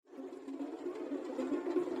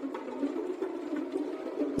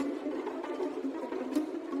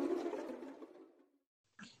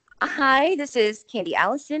Hi, this is Candy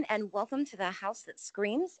Allison, and welcome to the House That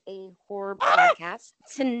Screams, a horror podcast.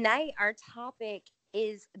 Tonight, our topic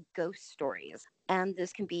is ghost stories, and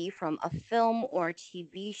this can be from a film or a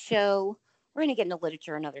TV show. We're going to get into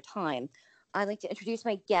literature another time. I'd like to introduce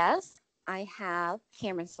my guests. I have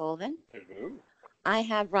Cameron Sullivan. Hello. I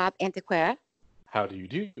have Robb Antequera. How do you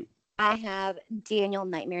do? I have Daniel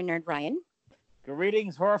Nightmare Nerd Ryan.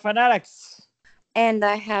 Greetings, horror fanatics. And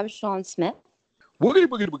I have Shawn Smith. Boogity,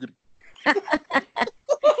 boogity, boogity.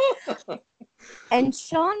 And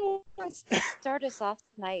Shawn wants to start us off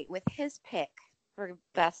tonight with his pick for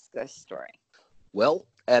best ghost story. Well,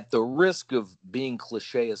 at the risk of being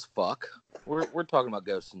cliche as fuck, we're talking about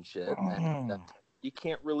ghosts and shit. And you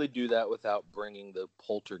can't really do that without bringing the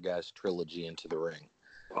Poltergeist trilogy into the ring.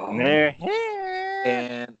 They're here.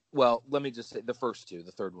 And, well, let me just say the first two.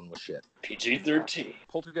 The third one was shit. PG-13.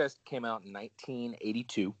 Poltergeist came out in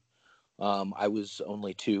 1982. I was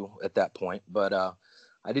only 2 at that point, but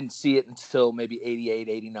I didn't see it until maybe 88,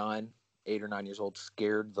 89, 8 or 9 years old.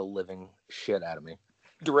 Scared the living shit out of me.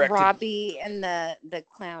 Directed Robbie and the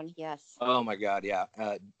clown, yes. Oh my god, yeah.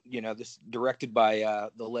 This directed by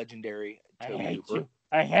the legendary Tobe Hooper.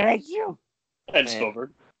 I hate you. And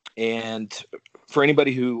Spielberg. And for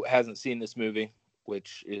anybody who hasn't seen this movie,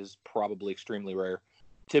 which is probably extremely rare,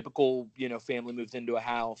 typical, family moves into a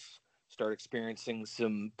house, start experiencing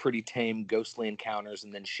some pretty tame ghostly encounters,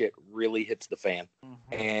 and then shit really hits the fan.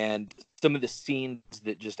 Mm-hmm. And some of the scenes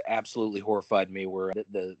that just absolutely horrified me were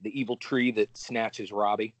the evil tree that snatches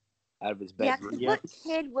Robbie out of his bedroom. Yeah, what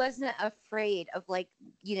kid wasn't afraid of,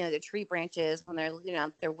 the tree branches when they're looking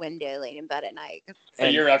out their window late in bed at night? A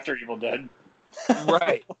year after Evil Dead.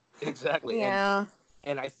 Right, exactly. Yeah.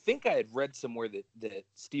 And I think I had read somewhere that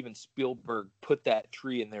Steven Spielberg put that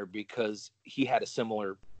tree in there because he had a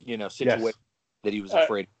similar, situation that he was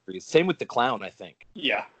afraid of trees. Same with the clown, I think.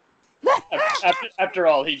 Yeah. after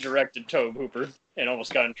all, he directed Tobe Hooper and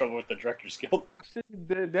almost got in trouble with the Directors Guild.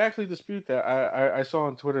 They actually dispute that. I saw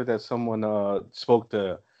on Twitter that someone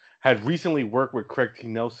had recently worked with Craig T.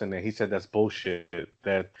 Nelson, and he said that's bullshit.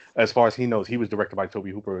 That as far as he knows, he was directed by Tobe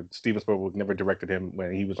Hooper. Steven Spielberg never directed him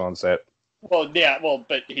when he was on set. Well,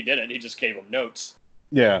 but he didn't. He just gave him notes.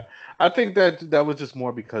 Yeah, I think that was just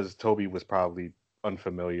more because Toby was probably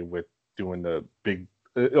unfamiliar with doing the big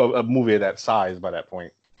a movie of that size by that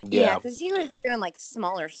point. Yeah, because he was doing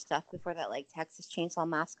smaller stuff before that, Texas Chainsaw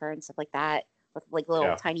Massacre and stuff like that, with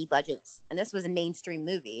little tiny budgets. And this was a mainstream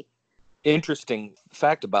movie. Interesting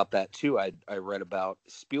fact about that too. I read about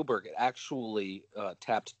Spielberg actually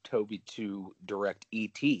tapped Toby to direct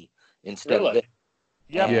E.T. instead of it.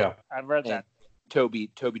 Yeah, I've read that. Toby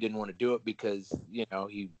didn't want to do it because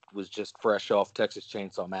he was just fresh off Texas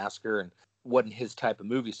Chainsaw Massacre and wasn't his type of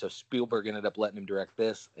movie. So Spielberg ended up letting him direct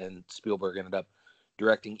this, and Spielberg ended up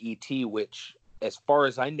directing E.T., which, as far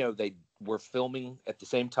as I know, they were filming at the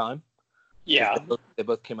same time. Yeah, they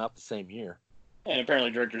both came out the same year. And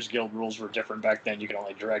apparently, Directors Guild rules were different back then. You could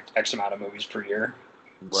only direct X amount of movies per year.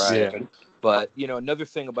 Right. Yeah. But another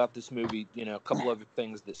thing about this movie, a couple other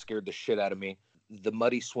things that scared the shit out of me. The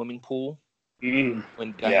muddy swimming pool.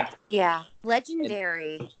 Yeah.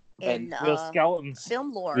 Legendary in real skeletons.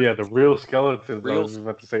 Film lore. Yeah, the real skeletons. I was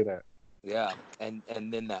about to say that. Yeah, and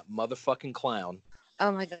then that motherfucking clown.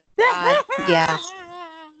 Oh my god. Yeah.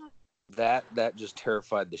 That just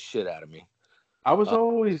terrified the shit out of me. I was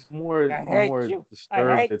always more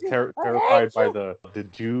disturbed and terrified by the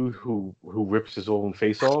dude who rips his own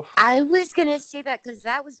face off. I was gonna say that because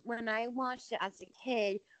that was when I watched it as a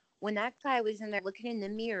kid. When that guy was in there looking in the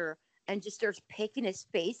mirror and just starts picking his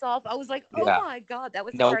face off, I was like, "Oh my god!" That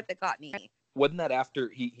was the part that got me. Wasn't that after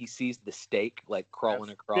he sees the steak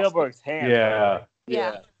crawling across Spielberg's hand?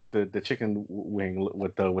 Yeah. The chicken wing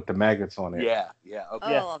with the maggots on it. Yeah.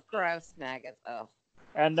 Okay. Oh, gross maggots. Oh.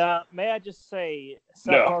 And may I just say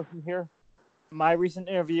something here? My recent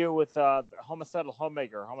interview with homicidal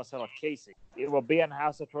homemaker, homicidal Casey, it will be on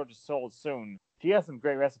House of Tortured Souls soon. She has some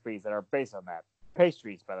great recipes that are based on that.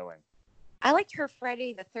 Pastries, by the way. I liked her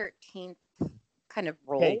Friday the 13th kind of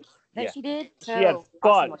role that she did. So she had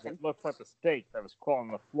fudge awesome that looked like a steak that was crawling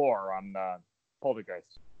on the floor on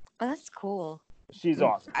Poltergeist. Oh, that's cool. She's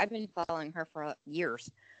awesome. I've been following her for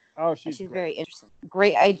years. Oh, she's very interesting.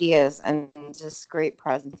 Great ideas and just great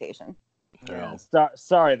presentation. Yeah.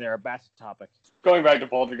 Sorry there, back to topic. Going back to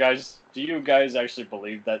Poltergeist, do you guys actually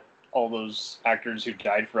believe that all those actors who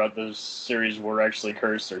died throughout those series were actually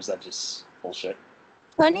cursed, or is that just bullshit?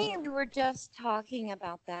 Funny, we were just talking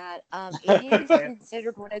about that. It is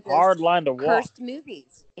considered one of those cursed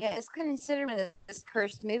movies. Yeah, it's considered one of those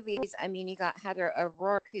cursed movies. I mean, you got Heather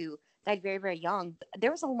O'Rourke, who died very, very young.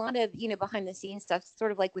 There was a lot of, behind the scenes stuff,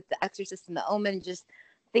 sort of like with The Exorcist and The Omen, just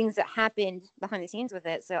things that happened behind the scenes with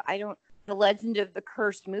it. So the Legend of the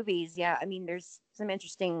Cursed movies. Yeah. I mean, there's some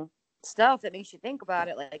interesting stuff that makes you think about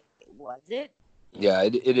it. Like, was it? Yeah,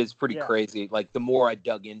 it is pretty crazy. Like, the more I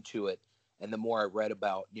dug into it and the more I read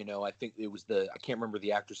about, I think it was I can't remember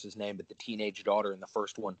the actress's name, but the teenage daughter in the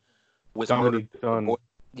first one was murdered.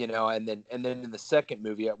 And then in the second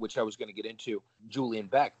movie, which I was going to get into, Julian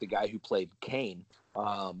Beck, the guy who played Cain,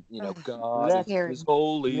 God is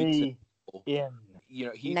holy.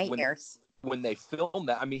 Nightmares. When they filmed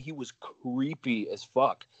that, I mean, he was creepy as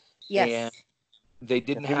fuck. Yes. And they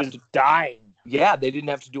didn't have to dying. Yeah, they didn't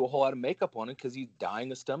have to do a whole lot of makeup on it because he's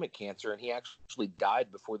dying of stomach cancer, and he actually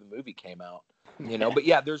died before the movie came out. But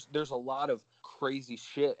yeah, there's a lot of crazy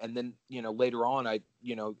shit, and then later on, I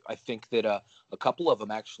think that a couple of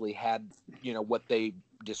them actually had what they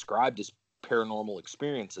described as paranormal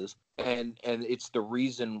experiences, and it's the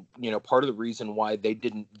reason part of the reason why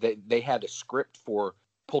they had a script for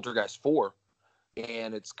Poltergeist 4,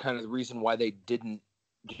 and it's kind of the reason why they didn't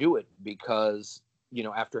do it because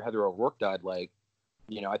after Heather O'Rourke died, I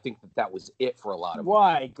think that was it for a lot of them.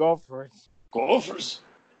 Why? Gophers.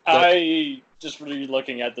 I just really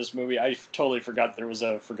looking at this movie, I totally forgot there was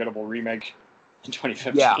a forgettable remake in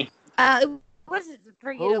 2015. Yeah. It wasn't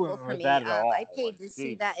forgettable for me. I paid to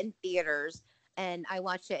see that in theaters, and I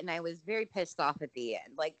watched it, and I was very pissed off at the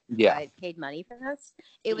end. I paid money for this.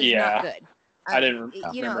 It was not good. I didn't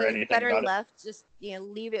remember anything it was better about left. It. Just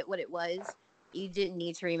leave it what it was. You didn't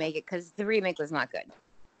need to remake it because the remake was not good.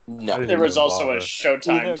 No, there was also a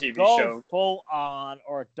Showtime TV show. Full on,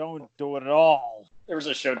 or don't do it at all. There was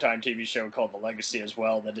a Showtime TV show called The Legacy as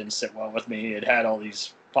well that didn't sit well with me. It had all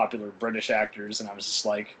these popular British actors, and I was just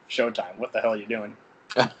like, Showtime, what the hell are you doing?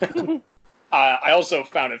 I also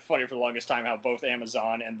found it funny for the longest time how both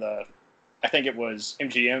Amazon and I think it was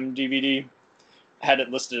MGM DVD, had it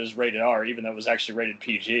listed as rated R, even though it was actually rated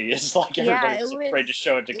PG. It's like everybody was afraid to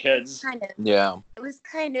show it to kids. It was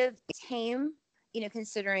kind of tame,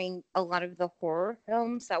 considering a lot of the horror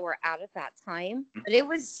films that were out at that time. But it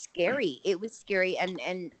was scary.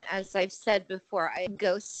 And as I've said before,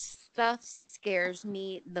 ghost stuff scares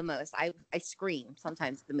me the most. I scream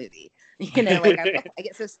sometimes at the movie. I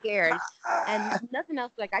get so scared. And nothing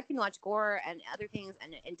else. Like, I can watch gore and other things,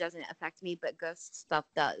 and it doesn't affect me, but ghost stuff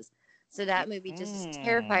does. So that movie just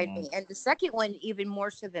terrified me. And the second one, even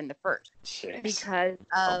more so than the first. Jeez. Because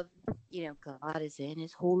of, God is in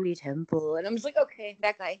his holy temple. And I'm just like, okay,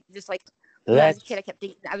 that guy. Just like, as a kid, I kept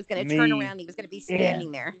thinking I was going to turn around. He was going to be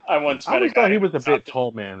standing there. I once met always thought he was a bit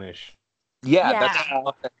tall manish. Yeah.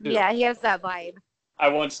 Yeah, he has that vibe. I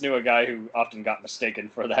once knew a guy who often got mistaken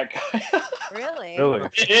for that guy. Really?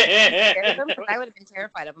 Yeah. I would have been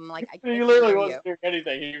terrified of him. Like, he literally wasn't doing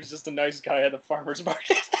anything. He was just a nice guy at the farmer's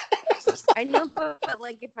market. I know, but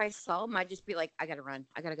like, if I saw him, I'd just be like, I gotta run.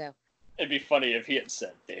 I gotta go. It'd be funny if he had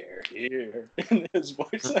said, "They're here" in his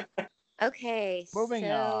voice. Okay, Moving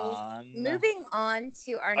on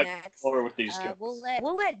to our next. With these we'll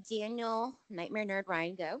let Daniel Nightmare Nerd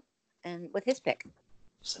Ryan go, and with his pick.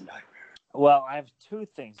 It's a nightmare. Well, I have two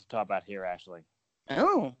things to talk about here, actually.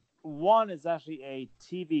 Oh. One is actually a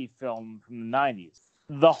TV film from the 90s,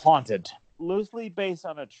 The Haunted. Loosely based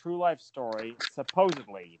on a true life story,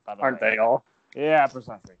 supposedly, by the way. Aren't they all? Yeah,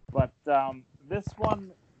 precisely. But this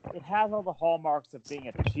one, it has all the hallmarks of being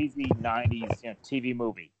a cheesy 90s TV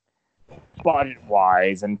movie,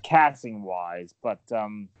 budget-wise and casting-wise. But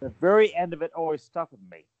the very end of it always stuck with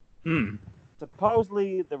me.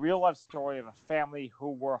 Supposedly, the real-life story of a family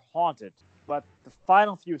who were haunted. But the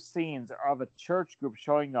final few scenes are of a church group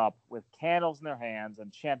showing up with candles in their hands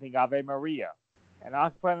and chanting Ave Maria, and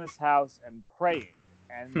occupying this house and praying.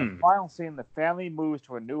 And the final scene, the family moves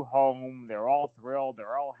to a new home. They're all thrilled.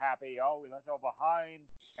 They're all happy. Oh, we left it all behind.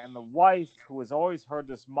 And the wife, who has always heard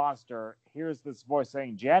this monster, hears this voice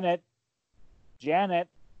saying, Janet.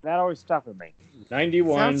 That always stuck with me.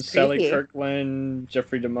 91, Sally Kirkland,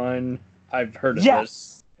 Jeffrey DeMunn. I've heard of this.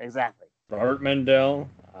 Yes, exactly. Robert Mendel.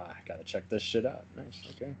 I gotta check this shit out. Nice,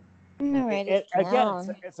 okay.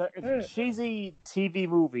 It's a cheesy TV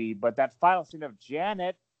movie, but that final scene of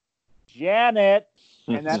Janet, and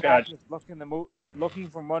that actress looking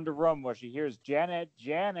from one room where she hears Janet,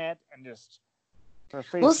 and just her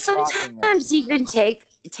face. Well, sometimes you can take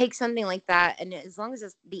something like that, and as long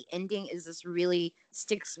as the ending is just really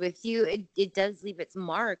sticks with you, it does leave its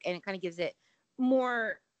mark, and it kind of gives it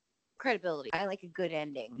more credibility. I like a good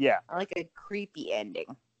ending. Yeah, I like a creepy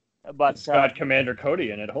ending. But it's got Commander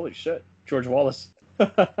Cody in it. Holy shit, George Wallace.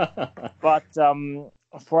 But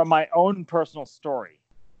for my own personal story,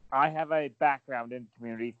 I have a background in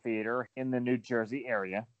community theater in the New Jersey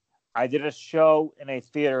area. I did a show in a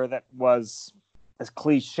theater that was, as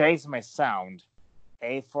cliche as it may sound,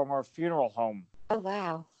 a former funeral home. Oh,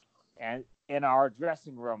 wow. And in our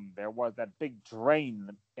dressing room, there was that big drain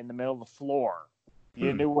in the middle of the floor.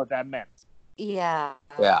 You knew what that meant. Yeah.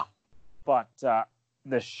 Yeah. But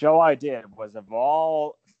the show I did was, of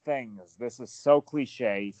all things, this is so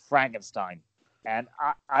cliche, Frankenstein. And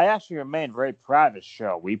I actually remain very proud of this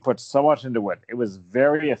show. We put so much into it. It was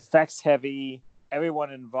very effects heavy.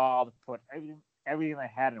 Everyone involved put everything they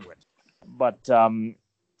had into it. But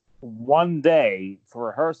one day for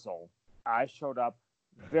rehearsal, I showed up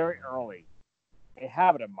very early. A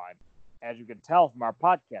habit of mine. As you can tell from our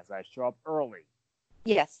podcast, I show up early.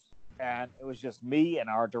 Yes. And it was just me and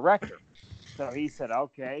our director. So he said,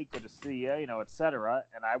 okay, good to see you, etc.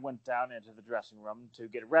 And I went down into the dressing room to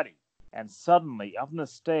get ready. And suddenly, up on the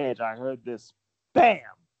stage, I heard this bam,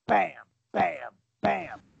 bam, bam,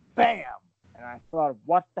 bam, bam. And I thought,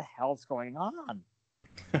 what the hell's going on?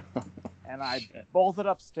 And I bolted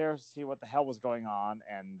upstairs to see what the hell was going on,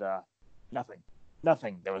 and nothing.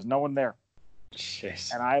 There was no one there.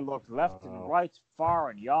 Jeez. And I looked left and right, far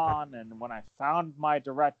and yon, and when I found my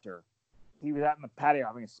director, he was out in the patio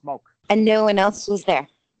having a smoke. And no one else was there?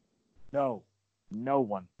 No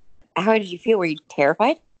one. How did you feel? Were you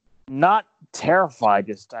terrified? Not terrified,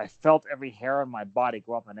 just I felt every hair on my body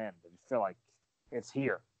go up and in. I feel like it's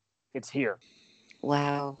here. It's here.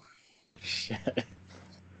 Wow. Shit.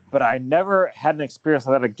 But I never had an experience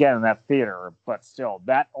like that again in that theater, but still,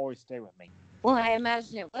 that always stayed with me. Well, I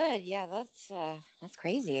imagine it would. Yeah, that's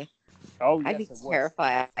crazy. Oh, yes, I'd be it was.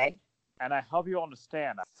 terrified. And I hope you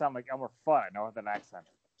understand. I sound like Elmer Fudd. I know with an accent.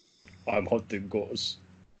 I'm hunting ghosts.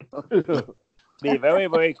 Be very,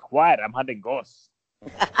 very quiet. I'm hunting ghosts.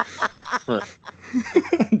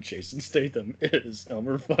 Jason Statham is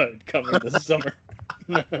Elmer Fudd coming this summer.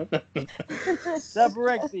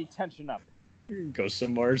 Separate the tension up. Ghosts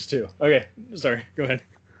of Mars too. Okay, sorry. Go ahead.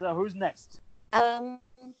 So who's next?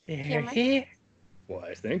 Cameron?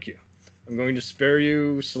 Why, thank you. I'm going to spare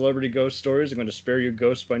you celebrity ghost stories. I'm going to spare you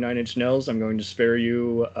Ghost by Nine Inch Nails. I'm going to spare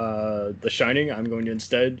you The Shining. I'm going to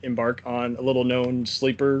instead embark on a little-known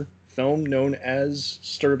sleeper film known as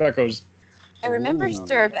Stir of Echoes. I remember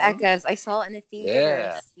Stir of Echoes. I saw it in the theaters.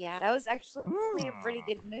 Yeah. Yeah, that was actually a pretty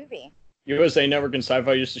good movie. USA Network and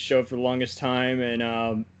Sci-Fi used to show it for the longest time,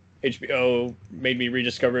 and HBO made me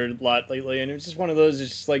rediscover it a lot lately, and it's just one of those,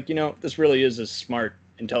 it's just like, this really is a smart,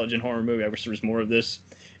 intelligent horror movie. I wish there was more of this.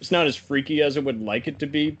 It's not as freaky as I would like it to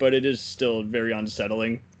be, but it is still very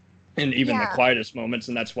unsettling in even the quietest moments,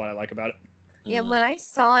 and that's what I like about it. Yeah, when I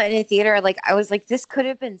saw it in a theater, I was like, this could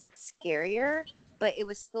have been scarier, but it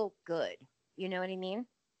was still good. You know what I mean?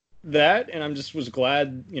 That, and I'm just was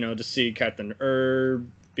glad, to see Catherine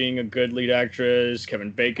Erb being a good lead actress,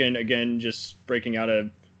 Kevin Bacon, again, just breaking out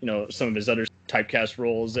of, some of his other typecast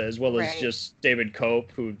roles, as well as just David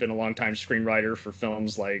Cope, who'd been a longtime screenwriter for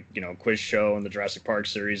films like, Quiz Show and the Jurassic Park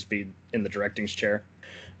series, be in the directing chair.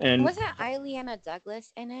 And was that Ileana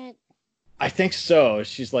Douglas in it? I think so.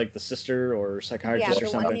 She's like the sister or psychiatrist or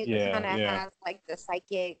something. One who kind of has like the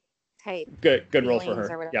psychic type. Good role for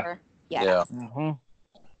her. Or whatever. Yeah. Mm-hmm.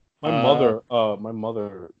 My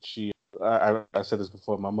mother, she, I said this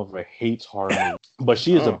before, my mother hates horror movies, but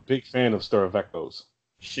she is a big fan of Stir of Echoes.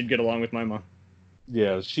 She'd get along with my mom.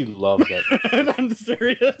 Yeah, she loves that. I'm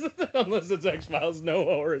serious. Unless it's X-Files, no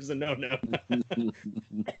horror is a no-no.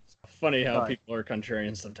 Funny how people are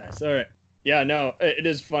contrarian sometimes. All right. Yeah, no, it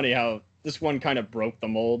is funny how this one kind of broke the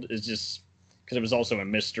mold, is just because it was also a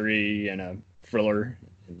mystery and a thriller.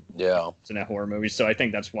 Yeah. It's in a horror movie, so I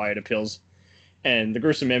think that's why it appeals. And the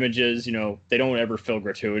gruesome images, they don't ever feel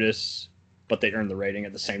gratuitous, but they earn the rating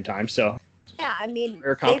at the same time. So yeah, I mean,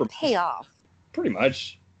 they pay off. Pretty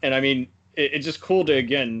much. And I mean, it's just cool to,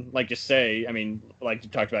 again, like you say, I mean, like you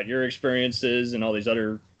talked about your experiences and all these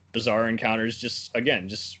other bizarre encounters, just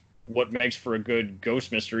what makes for a good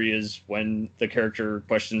ghost mystery is when the character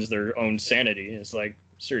questions their own sanity. It's like,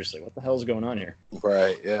 seriously, what the hell is going on here?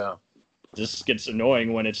 Right, yeah. This gets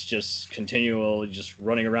annoying when it's just continual, just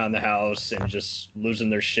running around the house and just losing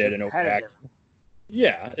their shit and overacting.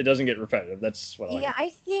 Yeah, it doesn't get repetitive. That's what I like. Yeah,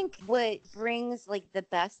 I think what brings the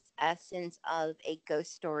best essence of a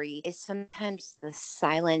ghost story is sometimes the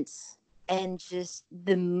silence and just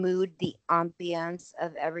the mood, the ambiance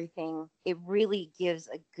of everything. It really gives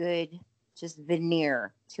a good just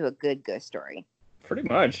veneer to a good ghost story. Pretty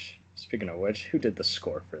much. Speaking of which, who did the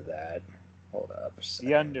score for that? Hold up.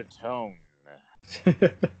 The Undertone.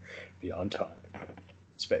 Beyond Time.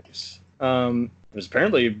 Space. It was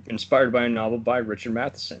apparently inspired by a novel by Richard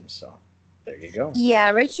Matheson, so There you go. Yeah,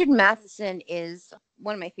 Richard Matheson is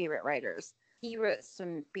one of my favorite writers. He wrote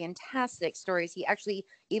some fantastic stories. He actually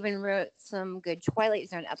even wrote some good Twilight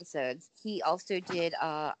Zone episodes. He also did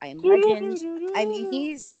I Am Legend. I mean,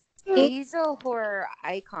 he's a horror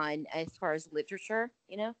icon as far as literature,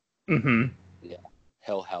 you know? Mm-hmm. Yeah.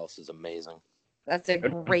 Hell House is amazing. That's a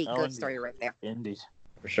great Oh, ghost story right there. Indeed.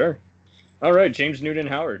 For sure. All right, James Newton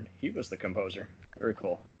Howard. He was the composer. Very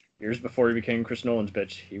cool. Years before he became Chris Nolan's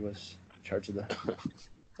bitch, he was in charge of that.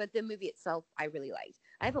 But the movie itself, I really liked.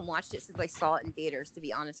 I haven't watched it since I saw it in theaters, to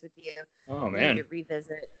be honest with you. Oh, I man. need to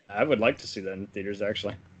revisit. I would like to see that in theaters,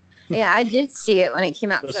 actually. Yeah, I did see it when it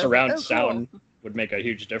came out. The So I was like, surround oh, sound cool. would make a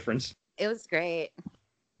huge difference. It was great.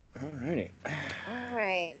 All righty. All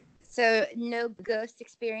right. So, no ghost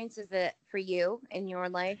experiences that for you in your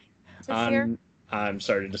life this year? I'm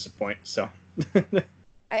sorry to disappoint. So,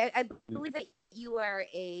 I believe that you are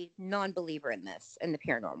a non-believer in this, in the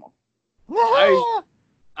paranormal.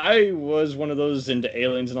 I was one of those into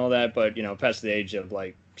aliens and all that, but past the age of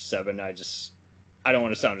like 7, I don't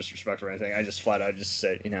want to sound disrespectful or anything. I just flat out just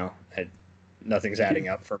said, nothing's adding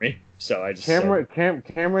up for me. So I just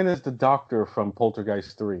Cameron is the doctor from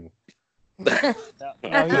Poltergeist 3. No,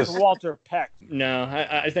 he's Walter Peck. No,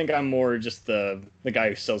 I think I'm more just the guy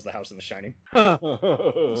who sells the house in The Shining.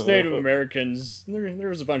 Native Americans, there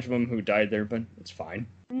was a bunch of them who died there, but it's fine.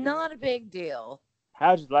 Not a big deal.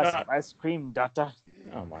 How'd you like some ice cream, Doctor?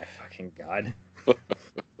 Oh my fucking god.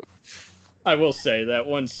 I will say that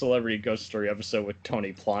one celebrity ghost story episode with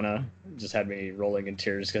Tony Plana just had me rolling in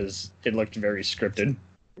tears because it looked very scripted.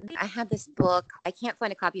 I have this book. I can't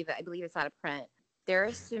find a copy of it. I believe it's out of print. There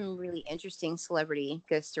are some really interesting celebrity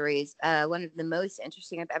ghost stories. One of the most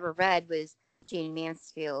interesting I've ever read was Jane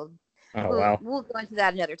Mansfield. Oh, wow. We'll go into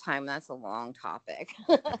that another time. That's a long topic.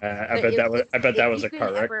 I bet that was a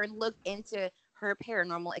car wreck. If you ever look into her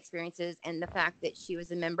paranormal experiences and the fact that she was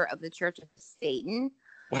a member of the Church of Satan.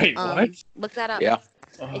 Wait, what? Look that up. Yeah.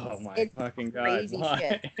 Oh my fucking god!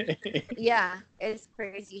 Why? Yeah, it's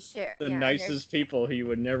crazy shit. The nicest people you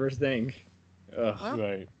would never think. Ugh. Well,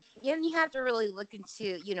 Right. Yeah, you have to really look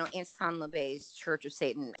into, Anton LaVey's Church of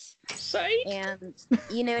Satan. And,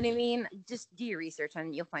 you know what I mean? Just do your research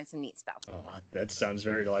and you'll find some neat stuff. Oh, that sounds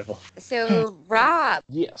very delightful. So, Rob.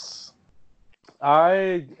 Yes.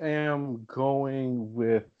 I am going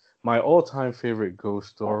with my all-time favorite ghost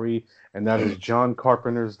story, and that is John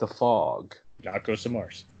Carpenter's The Fog. Not Ghost of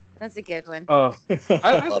Mars. That's a good one. I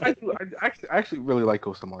actually really like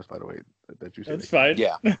Ghost of Mars, by the way. That you said. That's fine.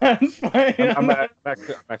 Yeah. That's fine. I'm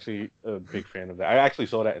actually a big fan of that. I actually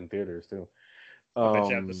saw that in theaters too. I bet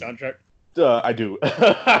you have the soundtrack. I do. Yeah.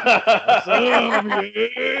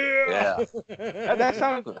 That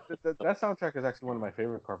soundtrack is actually one of my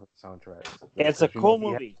favorite Carpenter soundtracks. It's a cool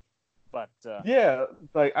movie, but yeah,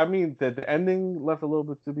 like I mean, the ending left a little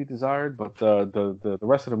bit to be desired, but the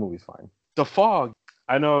rest of the movie's fine. The Fog.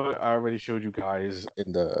 I know I already showed you guys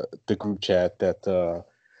in the group chat that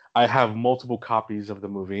I have multiple copies of the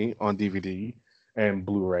movie on DVD and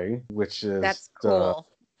Blu-ray, which is that's cool.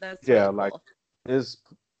 That's yeah, really like cool. is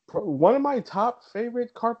one of my top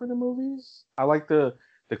favorite Carpenter movies. I like the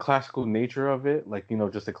classical nature of it, like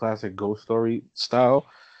just the classic ghost story style,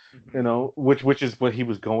 which is what he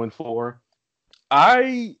was going for.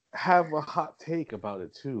 I have a hot take about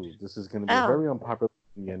it too. This is going to be a very unpopular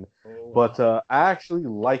opinion, but I actually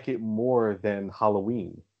like it more than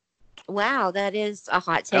Halloween. Wow, that is a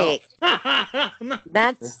hot take.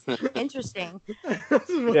 That's interesting.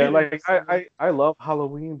 Yeah, like I love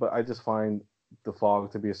Halloween, but I just find The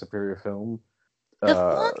Fog to be a superior film. The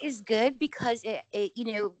Fog is good because it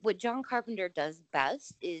what John Carpenter does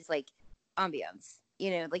best is like ambience.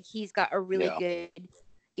 Like he's got a really good,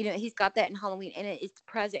 he's got that in Halloween, and it's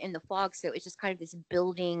present in The Fog, so it's just kind of this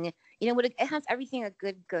building. It has everything a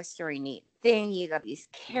good ghost story needs. Then you got these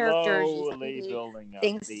characters, slowly building up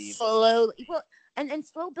things slowly. Well, and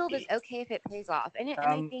slow build is okay if it pays off, and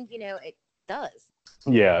I think it does.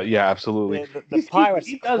 Yeah, absolutely. The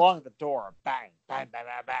pirates claw at the door, bang, bang, bang,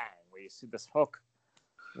 bang, bang. Where you see this hook,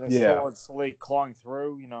 sword slowly clawing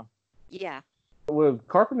through. Yeah. What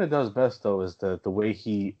Carpenter does best, though, is the way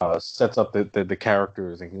he sets up the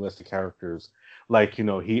characters, and he lets the characters,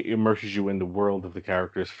 he immerses you in the world of the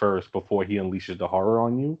characters first before he unleashes the horror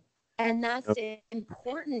on you. And that's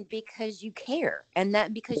important because you care. And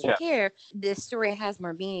that because you care, the story has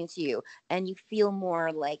more meaning to you, and you feel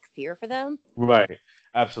more like fear for them. Right.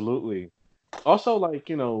 Absolutely. Also,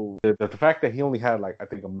 the fact that he only had, I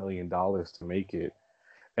think $1 million to make it.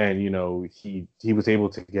 And he was able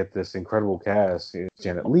to get this incredible cast: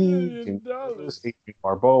 Janet Leigh, Adrian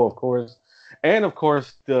Barbeau, of course, and of course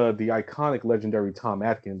the iconic, legendary Tom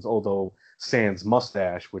Atkins. Although sans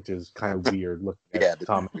mustache, which is kind of weird looking at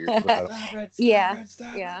Tom. Yeah.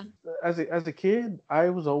 As a kid, I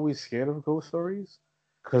was always scared of ghost stories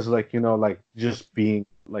because, just being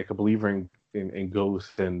like a believer in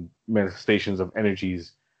ghosts and manifestations of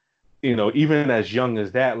energies. Even as young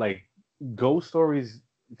as that, like ghost stories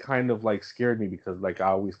kind of like scared me because like I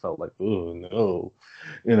always felt like, oh no.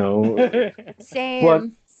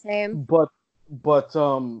 Same. But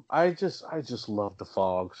I just love The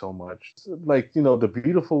Fog so much. Like, the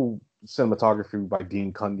beautiful cinematography by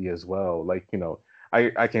Dean Cundey as well. Like,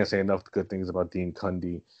 I can't say enough good things about Dean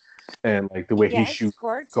Cundey, and like the way he shoots.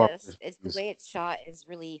 It's gorgeous. It's the way it's shot is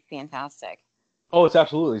really fantastic. Oh, it's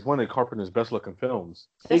absolutely. It's one of Carpenter's best looking films.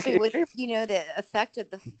 Especially with, the effect of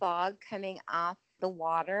the fog coming off the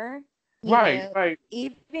water. Right.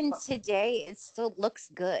 Even today, it still looks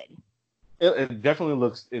good. It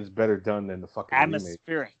definitely it's better done than the fucking atmospheric.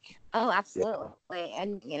 remake. Oh, absolutely. Yeah.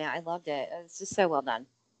 And, I loved it. It's just so well done.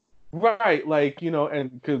 Right, like,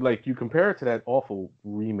 and cause like you compare it to that awful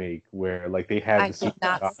remake where like they had I did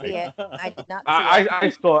not see it. I did not see it.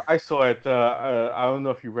 I saw it. I don't know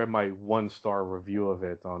if you read my 1-star review of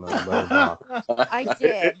it on Letterboxd. I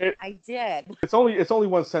did. I did. It's only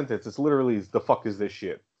one sentence. It's literally, the fuck is this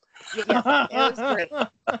shit? Yeah, it was great.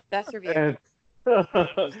 Best review. And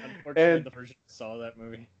unfortunately, the person saw that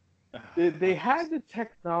movie. They had the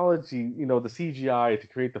technology, the CGI to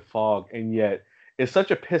create the fog, and yet it's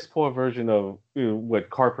such a piss poor version of what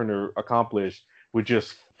Carpenter accomplished with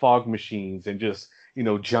just fog machines and just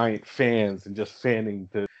giant fans and just fanning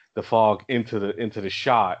the fog into the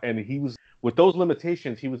shot. And he was, with those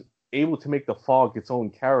limitations, he was able to make the fog its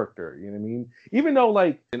own character. You know what I mean? Even though,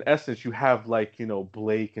 like, in essence, you have like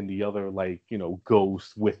Blake and the other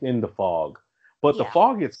ghosts within the fog. But the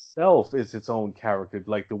fog itself is its own character.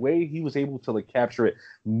 Like the way he was able to capture it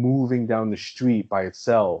moving down the street by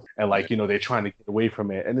itself, and they're trying to get away from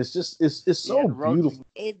it, and it's so beautiful.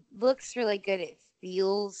 It looks really good. It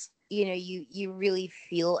feels, you really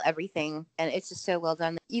feel everything, and it's just so well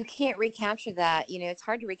done. You can't recapture that. It's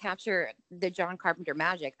hard to recapture the John Carpenter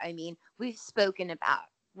magic. I mean, we've spoken about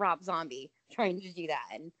Rob Zombie trying to do that,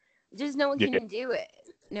 and just no one can do it.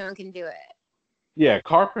 No one can do it. Yeah,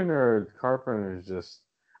 Carpenter is just.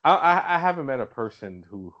 I haven't met a person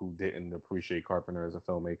who didn't appreciate Carpenter as a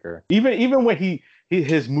filmmaker. Even when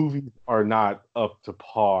his movies are not up to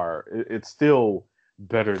par, it's still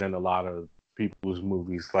better than a lot of people's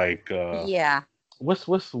movies. Like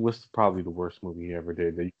what's probably the worst movie he ever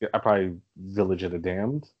did? I probably Village of the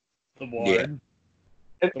Damned. The Ward.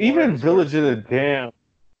 And even Village of the Damned.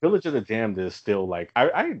 Village of the Damned is still like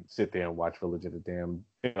I sit there and watch Village of the Damned,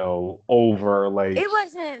 over like it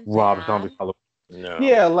wasn't Rob Zombie. No.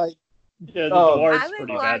 Yeah, like the Ward's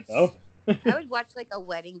pretty bad though. I would watch like a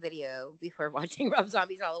wedding video before watching Rob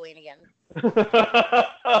Zombie's Halloween again.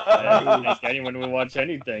 I think anyone would watch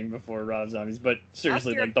anything before Rob Zombie's, but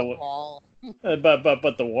seriously, like the wall.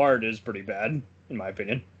 But the Ward is pretty bad in my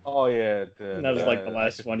opinion. Oh yeah, that was like the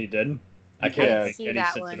last one he did. I can't make any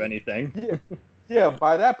sense of anything. Yeah,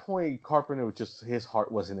 by that point, Carpenter was just, his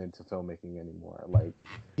heart wasn't into filmmaking anymore. Like,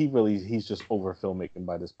 he's just over filmmaking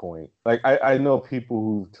by this point. Like, I know people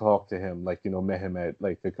who talked to him, like, met him at,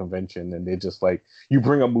 like, the convention, and they're just like, you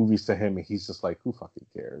bring up movies to him, and he's just like, who fucking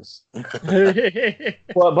cares?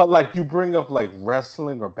 but, like, you bring up, like,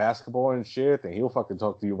 wrestling or basketball and shit, and he'll fucking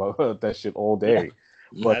talk to you about that shit all day.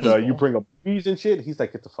 But you bring up movies and shit, he's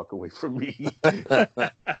like, get the fuck away from me.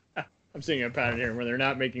 I'm seeing a pattern here where they're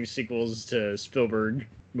not making sequels to Spielberg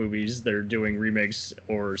movies. They're doing remakes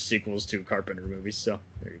or sequels to Carpenter movies. So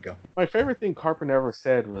there you go. My favorite thing Carpenter ever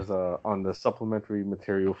said was on the supplementary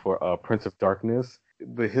material for Prince of Darkness.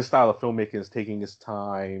 His style of filmmaking is taking his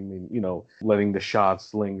time and, letting the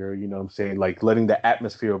shots linger, what I'm saying? Like letting the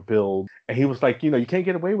atmosphere build. And he was like, you can't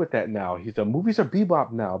get away with that now. He said, movies are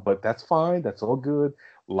bebop now, but that's fine. That's all good.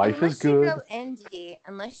 Life is good.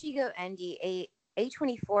 Unless you go indie,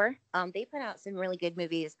 A24, they put out some really good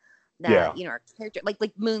movies that are character like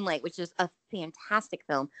Moonlight, which is a fantastic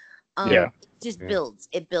film. It just builds.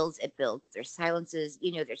 It builds. There's silences,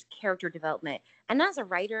 there's character development. And as a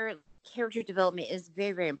writer, character development is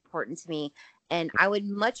very, very important to me. And I would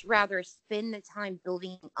much rather spend the time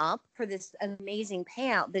building up for this amazing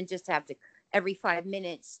payout than just have to every 5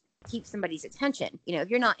 minutes keep somebody's attention. If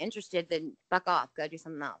you're not interested, then fuck off. Go do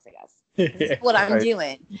something else, I guess. This is what I'm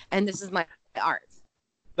doing, and this is my art.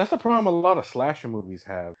 That's the problem a lot of slasher movies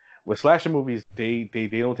have. with slasher movies, they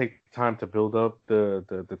don't take time to build up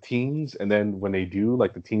the teens, and then when they do,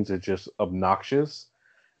 like the teens are just obnoxious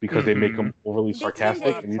because they make them overly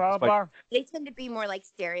sarcastic, and you're just like, they tend to be more like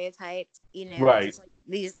stereotyped, right? Just like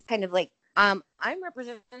these kind of like, I'm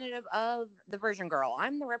representative of the virgin girl.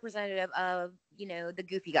 I'm the representative of, the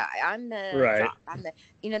goofy guy. I'm the jock. I'm the,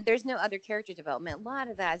 there's no other character development. A lot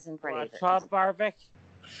of that is in Friday the 13th.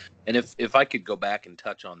 And if I could go back and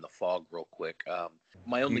touch on the fog real quick,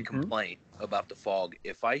 my only complaint about the fog,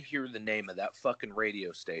 if I hear the name of that fucking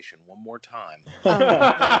radio station one more time. Oh,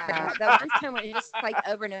 yeah. That one time when it's just like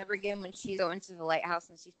over and over again when she's going to the lighthouse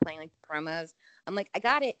and she's playing like the promos. I'm like, I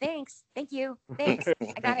got it. Thanks. Thank you. Thanks.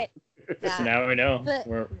 I got it. So now we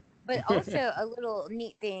know. But also a little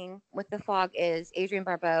neat thing with the fog is Adrienne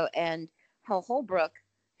Barbeau and Hal Holbrook,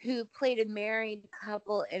 who played a married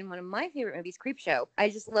couple in one of my favorite movies, Creepshow. I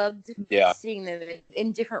just loved seeing them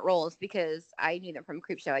in different roles because I knew them from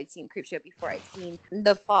Creepshow. I'd seen Creepshow before I'd seen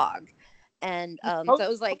The Fog. And so it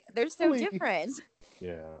was like, they're so different.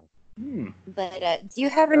 Yeah. But do you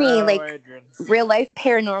have any real life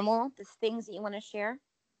paranormal things that you want to share?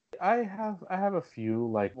 I have a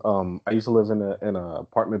few. Like I used to live in an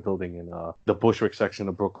apartment building in the Bushwick section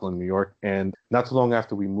of Brooklyn, New York, and not too long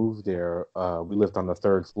after we moved there, we lived on the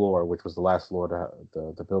 3rd floor, which was the last floor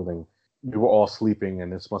of the building. We were all sleeping,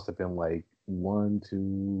 and this must have been like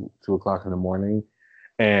 2 o'clock in the morning,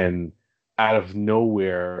 and out of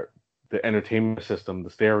nowhere, the entertainment system, the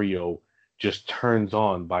stereo, just turns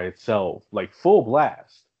on by itself, like full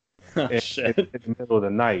blast, in the middle of the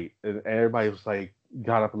night, and everybody was like,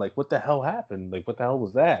 got up and like, what the hell happened? Like, what the hell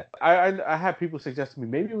was that? I had people suggest to me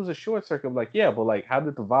maybe it was a short circuit. I'm like, yeah, but like, how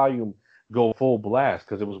did the volume go full blast?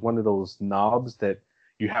 Because it was one of those knobs that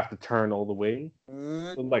you have to turn all the way.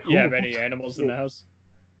 So like, you have any animals in the house?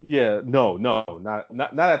 Yeah, no, not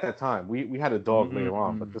at that time. We had a dog later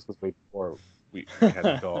on, but this was way before we had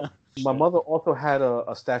a dog. My mother also had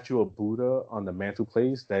a statue of Buddha on the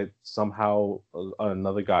mantelpiece that somehow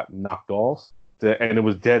another got knocked off. And it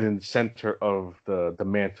was dead in the center of the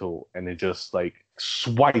mantle, and it just like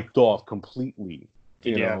swiped off completely.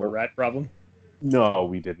 Did you have a rat problem? No,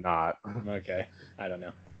 we did not. Okay, I don't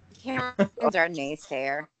know. Cameron's our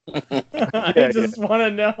naysayer. I just want to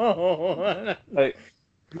know.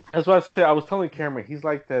 That's what I said. I was telling Cameron, he's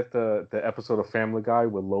like that the episode of Family Guy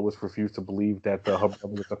where Lois refused to believe that her brother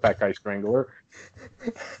was the fat guy strangler.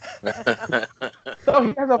 So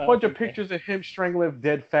he has a bunch of pictures of him strangling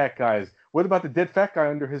dead fat guys. What about the dead fat guy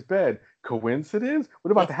under his bed? Coincidence?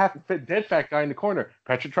 What about the dead fat guy in the corner?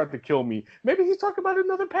 Patrick tried to kill me. Maybe he's talking about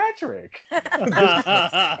another Patrick.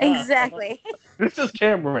 Exactly. This is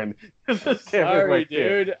Cameron. Sorry,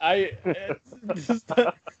 dude. It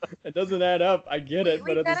doesn't add up. I get it,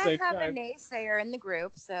 but at the same time, we have a naysayer in the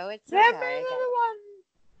group, so it's okay.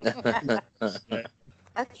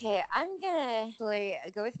 Okay, I'm gonna actually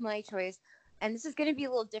go with my choice, and this is gonna be a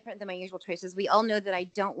little different than my usual choices. We all know that I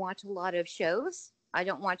don't watch a lot of shows. I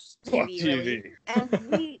don't watch TV really,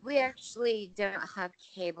 and we actually don't have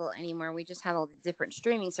cable anymore. We just have all the different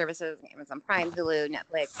streaming services: Amazon Prime, Hulu,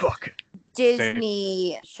 Netflix,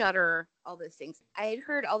 Disney, Shudder, all those things. I had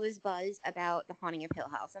heard all this buzz about The Haunting of Hill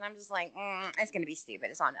House, and I'm just like, it's gonna be stupid.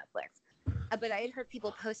 It's on Netflix. But I had heard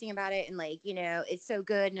people posting about it and like, it's so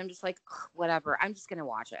good, and I'm just like, whatever. I'm just gonna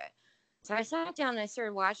watch it. So I sat down and I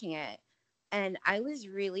started watching it, and I was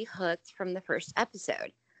really hooked from the first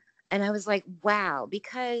episode. And I was like, wow,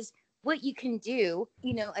 because what you can do,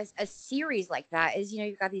 as a series like that is,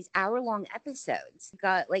 you've got these hour-long episodes. You've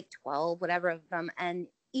got like 12, whatever of them, and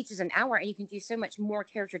each is an hour, and you can do so much more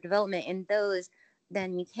character development in those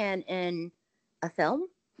than you can in a film,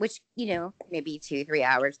 which, maybe 2-3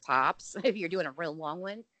 hours tops if you're doing a real long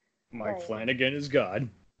one. Mike Flanagan is God.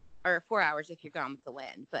 Or 4 hours if you're Gone with the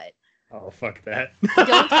Wind, but... Oh, fuck that.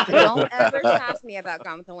 Don't ever ask me about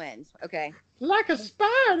Gone with the Wind, okay? Like a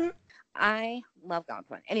spider. I love Gone with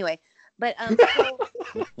the Wind. Anyway, but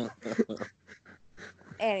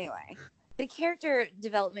anyway, the character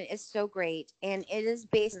development is so great, and it is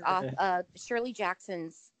based off of Shirley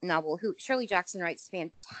Jackson's novel. Shirley Jackson writes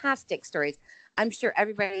fantastic stories. I'm sure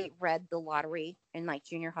everybody read The Lottery in like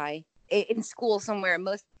junior high. In school somewhere,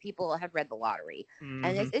 most people have read The Lottery,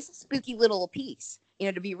 and it's a spooky little piece.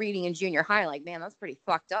 To be reading in junior high, like, man, that's pretty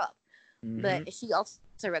fucked up. But she also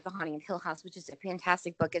read The Haunting of Hill House, which is a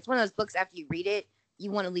fantastic book. It's one of those books, after you read it, you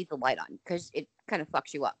want to leave the light on because it kind of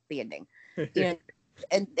fucks you up, the ending,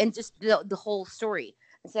 and just the whole story.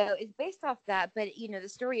 So it's based off that, but, the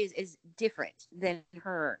story is different than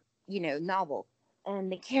her, novel.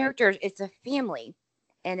 And the characters, it's a family,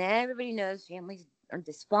 and everybody knows families are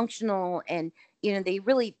dysfunctional, and, they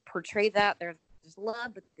really portray that. There's just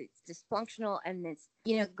love, but it's dysfunctional, and it's,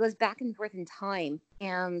 goes back and forth in time,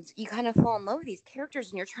 and you kind of fall in love with these characters,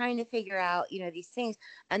 and you're trying to figure out, these things.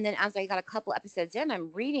 And then as I got a couple episodes in,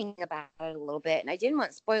 I'm reading about it a little bit, and I didn't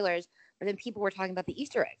want spoilers, but then people were talking about the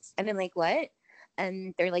Easter eggs, and I'm like, what?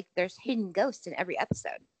 And they're like, there's hidden ghosts in every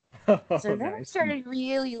episode. So then I started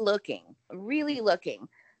really looking.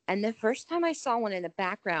 And the first time I saw one in the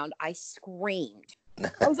background, I screamed.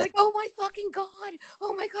 I was like, oh my fucking God.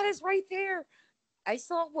 Oh my God, it's right there. I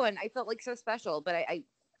saw one. I felt like so special, but I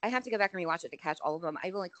have to go back and rewatch it to catch all of them.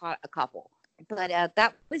 I've only caught a couple. But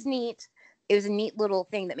that was neat. It was a neat little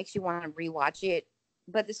thing that makes you want to rewatch it.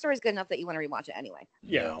 But the story's good enough that you want to rewatch it anyway.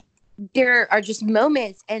 Yeah. There are just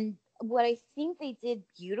moments, and what I think they did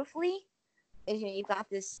beautifully is, you've got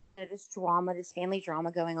this drama, this family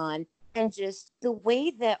drama going on, and just the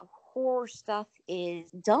way that horror stuff is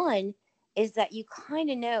done is that you kind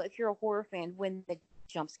of know, if you're a horror fan, when the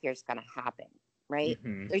jump scare is going to happen, right?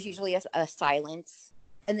 Mm-hmm. There's usually a silence,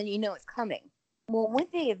 and then it's coming. Well,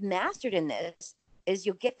 what they have mastered in this is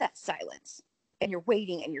you'll get that silence, and you're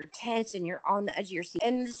waiting, and you're tense, and you're on the edge of your seat,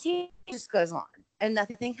 and the scene just goes on, and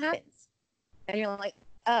nothing happens. And you're like,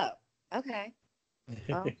 oh, okay.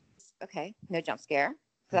 Oh, okay. No jump scare.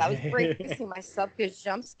 So I was bracing myself, because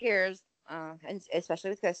jump scares, and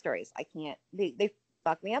especially with ghost stories, I can't, they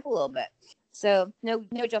fuck me up a little bit. So no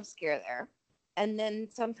jump scare there. And then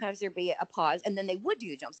sometimes there'd be a pause, and then they would do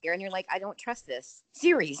the jump scare, and you're like, I don't trust this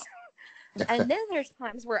series. And then there's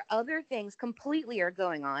times where other things completely are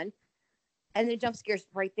going on, and the jump scare's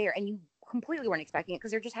right there, and you completely weren't expecting it,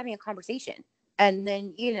 because they're just having a conversation. And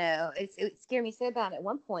then, it scared me so bad at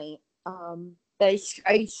one point that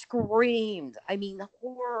I screamed. I mean, the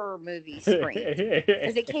horror movie screamed,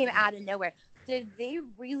 because it came out of nowhere. So they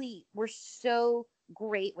really were so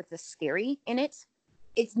great with the scary in it.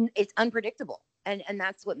 It's unpredictable, and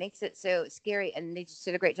that's what makes it so scary, and they just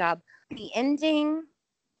did a great job. The ending,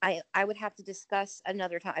 I would have to discuss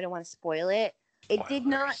another time. I don't want to spoil it. It did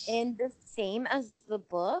not end the same as the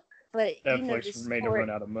book, but Netflix may have run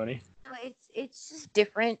out of money. It's just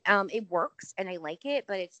different. It works, and I like it,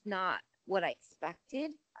 but it's not what I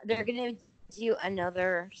expected. They're gonna do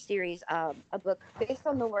another series, a book based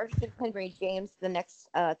on the works of Henry James. The next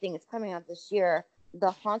thing that's coming out this year,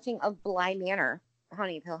 The Haunting of Bly Manor.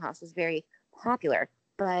 Haunting of Hill House is very popular,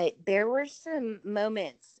 but there were some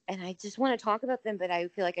moments, and I just want to talk about them, but I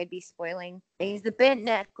feel like I'd be spoiling things. The bent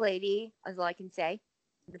neck lady, is all I can say.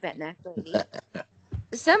 The bent neck lady.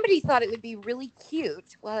 Somebody thought it would be really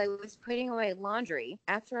cute while I was putting away laundry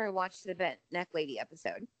after I watched the bent neck lady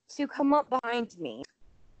episode to come up behind me,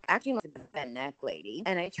 acting like the bent neck lady,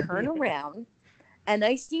 and I turn around and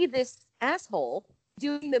I see this asshole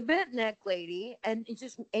doing the bent neck lady, and it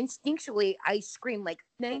just instinctually I scream like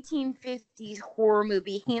 1950s horror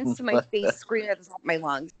movie, hands to my face, screaming at the top of my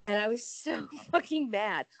lungs, and I was so fucking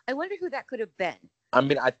mad. I wonder who that could have been. I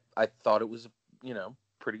mean, I thought it was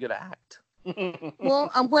pretty good act. Well,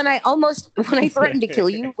 when I threatened to kill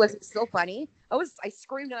you, was it still funny? I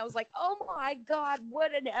screamed, and I was like, oh my God,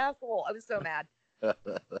 what an asshole. I was so mad.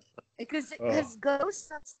 Because ghost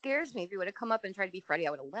stuff scares me. If you would have come up and tried to be Freddy, I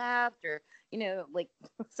would have laughed, or like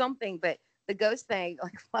something. But the ghost thing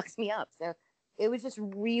like fucks me up. So it was just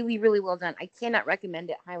really, really well done. I cannot recommend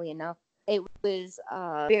it highly enough. It was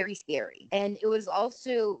very scary, and it was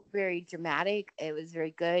also very dramatic. It was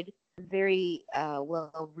very good, very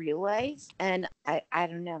well realized, and I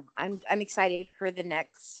don't know. I'm excited for the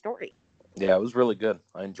next story. Yeah, it was really good.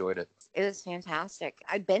 I enjoyed it. It was fantastic.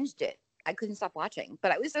 I binged it. I couldn't stop watching,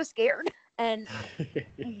 but I was so scared. And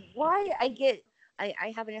why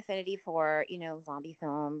I have an affinity for, zombie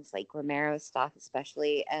films, like Romero stuff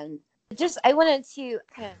especially. And I wanted to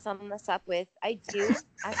kind of sum this up with, I do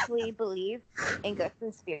actually believe in ghosts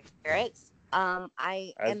and spirits. I'm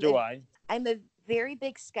a very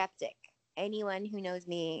big skeptic. Anyone who knows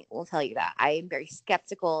me will tell you that. I am very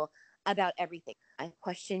skeptical about everything. I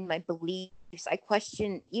question my beliefs. I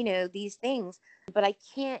question, these things, but I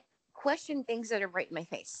can't question things that are right in my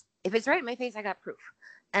face. If it's right in my face, I got proof.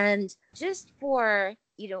 And just for,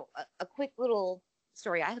 a quick little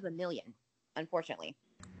story, I have a million, unfortunately.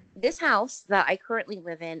 This house that I currently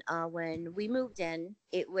live in, when we moved in,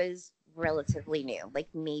 it was relatively new, like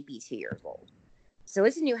maybe 2 years old. So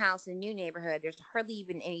it's a new house, a new neighborhood. There's hardly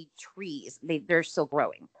even any trees. They're still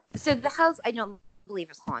growing. So the house, I don't believe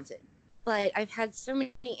is haunted. But I've had so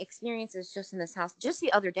many experiences just in this house. Just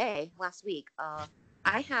the other day, last week,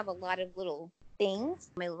 I have a lot of little things,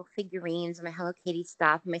 my little figurines, my Hello Kitty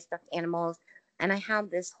stuff, my stuffed animals, and I have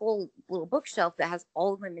this whole little bookshelf that has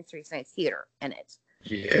all of my Mystery Science Theater in it.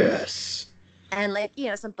 Yes. And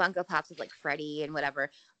some Funko Pops of like Freddy and whatever.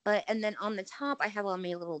 And then on the top, I have all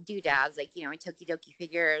my little doodads, like, my Tokidoki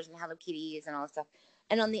figures and Hello Kitties and all that stuff.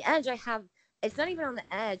 And on the edge, I have, it's not even on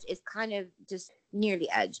the edge, it's kind of just near the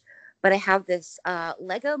edge. But I have this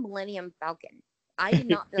Lego Millennium Falcon. I did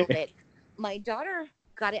not build it. My daughter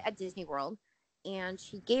got it at Disney World, and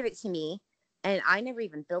she gave it to me, and I never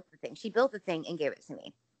even built the thing. She built the thing and gave it to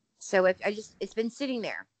me. So it's been sitting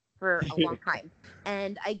there for a long time.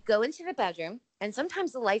 And I go into the bedroom, and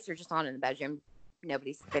sometimes the lights are just on in the bedroom.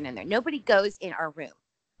 Nobody's been in there. Nobody goes in our room.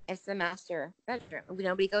 It's the master bedroom.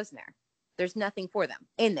 Nobody goes in there. There's nothing for them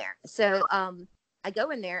in there. So I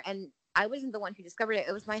go in there, and I wasn't the one who discovered it.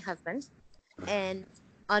 It was my husband. And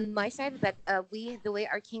on my side of the bed, the way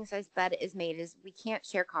our king size bed is made is we can't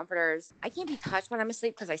share comforters. I can't be touched when I'm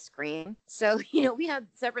asleep because I scream. So, we have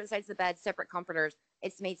separate sides of the bed, separate comforters.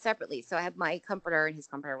 It's made separately. So I have my comforter and his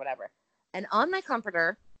comforter, whatever. And on my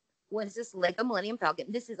comforter was this Lego Millennium Falcon.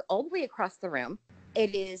 This is all the way across the room.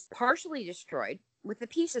 It is partially destroyed with the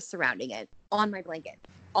pieces surrounding it on my blanket,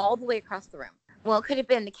 all the way across the room. Well, it could have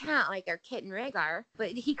been the cat, like our kitten Rhaegar, but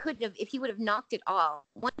he couldn't have. If he would have knocked it off,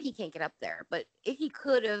 one, he can't get up there. But if he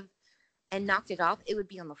could have and knocked it off, it would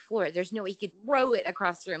be on the floor. There's no way he could throw it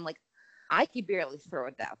across the room. Like, I could barely throw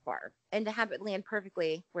it that far. And to have it land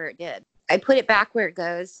perfectly where it did. I put it back where it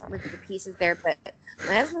goes with the pieces there, but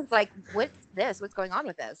my husband's like, what's this? What's going on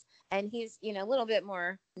with this? And he's, a little bit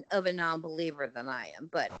more of a non-believer than I am,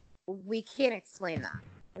 but we can't explain that.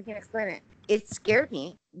 We can't explain it. It scared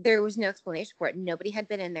me. There was no explanation for it. Nobody had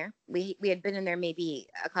been in there. We had been in there maybe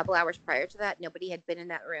a couple hours prior to that. Nobody had been in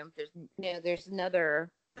that room. There's another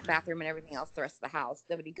bathroom and everything else the rest of the house.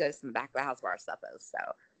 Nobody goes to the back of the house where our stuff is.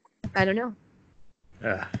 So I don't know.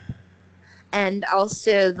 And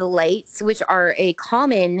also the lights, which are a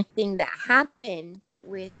common thing that happen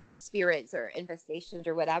with spirits or infestations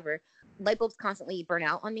or whatever. Light bulbs constantly burn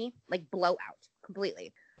out on me, like blow out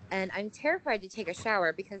completely. And I'm terrified to take a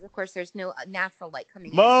shower because, of course, there's no natural light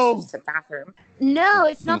coming in. It's just a bathroom. No,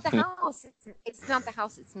 it's not the house. It's not the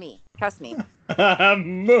house. It's me. Trust me.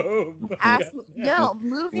 Move. No,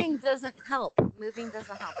 moving doesn't help. Moving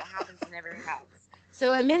doesn't help. It happens in every house.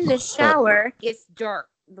 So I'm in the shower. It's dark.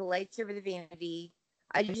 The lights over the vanity.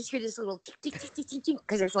 I just hear this little tick, tick, tick, tick, tick,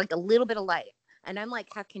 because there's like a little bit of light. And I'm like,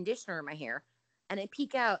 have conditioner in my hair. And I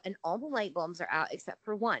peek out, and all the light bulbs are out except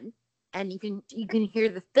for one. And you can hear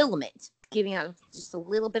the filament giving out just a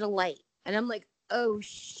little bit of light. And I'm like, oh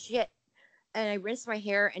shit. And I rinsed my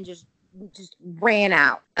hair and just ran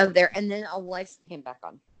out of there. And then all the lights came back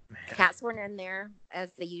on. Cats weren't in there as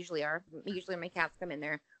they usually are. Usually my cats come in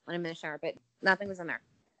there when I'm in the shower, but nothing was in there.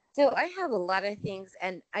 So I have a lot of things,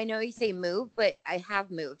 and I know you say move, but I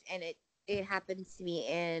have moved, and it happened to me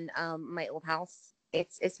in my old house.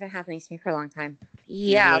 It's been happening to me for a long time.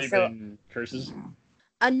 Yeah. Really so been curses?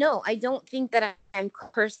 No, I don't think that I'm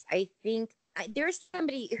cursed. I think there's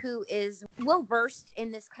somebody who is well versed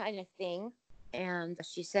in this kind of thing. And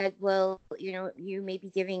she said, well, you may be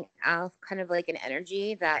giving off kind of like an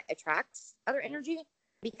energy that attracts other energy,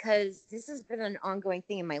 because this has been an ongoing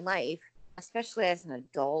thing in my life, especially as an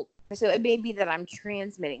adult. So it may be that I'm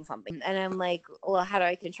transmitting something. And I'm like, well, how do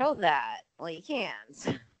I control that? Well, you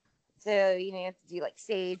can't. So, you have to do like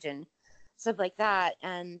sage and stuff like that.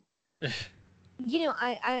 And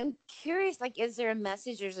I'm curious, like, is there a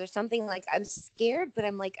message or is there something? Like, I'm scared, but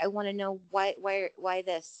I'm like, I want to know why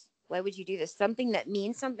this? Why would you do this? Something that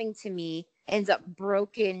means something to me ends up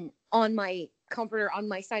broken on my comforter on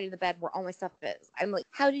my side of the bed where all my stuff is. I'm like,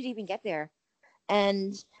 how did it even get there?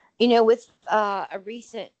 And, with a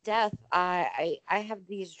recent death, I have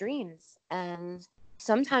these dreams, and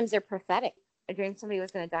sometimes they're prophetic. I dreamed somebody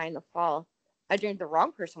was going to die in the fall. I dreamed the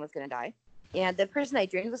wrong person was going to die. And the person I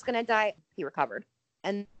dreamed was going to die, he recovered.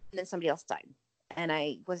 And then somebody else died. And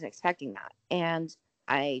I wasn't expecting that. And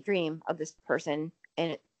I dream of this person,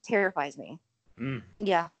 and it terrifies me.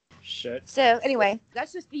 Yeah. Shit. So anyway,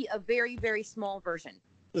 that's just be a very, very small version.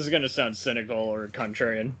 This is going to sound cynical or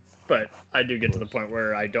contrarian, but I do get to the point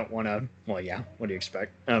where I don't want to, well, yeah, what do you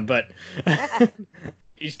expect? But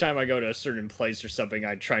each time I go to a certain place or something,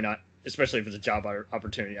 I try not, especially if it's a job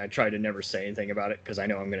opportunity, I try to never say anything about it because I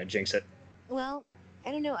know I'm going to jinx it. Well,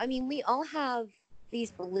 I don't know. I mean, we all have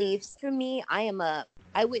these beliefs. For me, I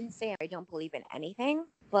wouldn't say I don't believe in anything,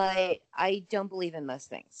 but I don't believe in most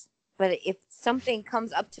things. But if something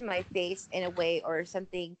comes up to my face in a way, or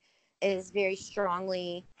something is very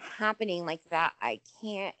strongly happening like that, I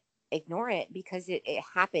can't ignore it because it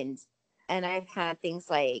happens. And I've had things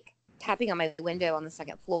like tapping on my window on the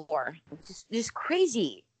second floor. Just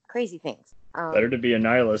crazy things. Better to be a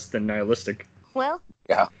nihilist than nihilistic. Well,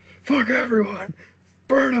 yeah. Fuck everyone.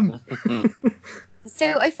 Burn them.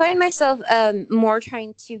 So I find myself more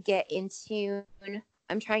trying to get in tune.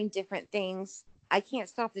 I'm trying different things. I can't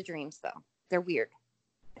stop the dreams though. They're weird.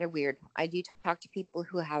 They're weird. I do talk to people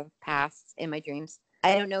who have passed in my dreams.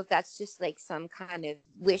 I don't know if that's just like some kind of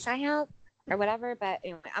wish I have or whatever, but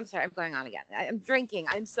anyway, I'm sorry. I'm going on again. I'm drinking.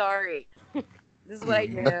 I'm sorry. This is what I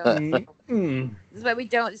do. This is why we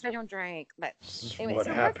don't. This is why I don't drink. But This is anyway, what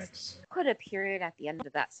so happens. let's put a period at the end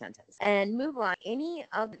of that sentence and move on. Any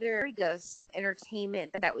other ghost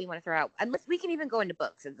entertainment that we want to throw out? Unless we can even go into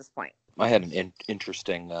books at this point. I had an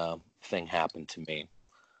interesting thing happen to me.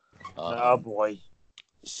 Oh boy.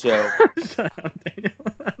 So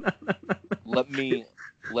let me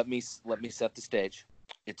set the stage.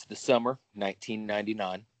 It's the summer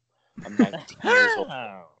 1999. I'm 19 years old.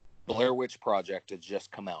 Blair Witch Project had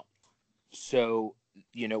just come out. So,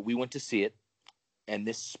 we went to see it, and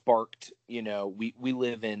this sparked, we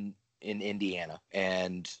live in Indiana,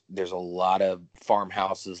 and there's a lot of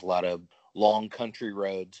farmhouses, a lot of long country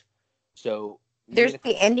roads. So there's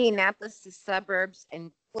the Indianapolis, the suburbs,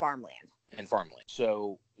 and farmland.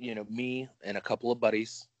 So, me and a couple of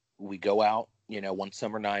buddies, we go out, one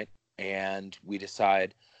summer night, and we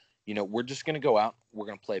decide, we're just going to go out. We're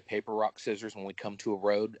going to play paper, rock, scissors when we come to a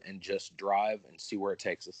road and just drive and see where it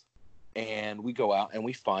takes us. And we go out and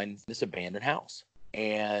we find this abandoned house.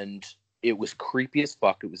 And it was creepy as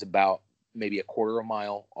fuck. It was about maybe a quarter of a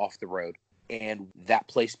mile off the road. And that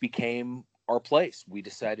place became our place. We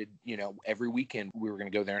decided, every weekend we were going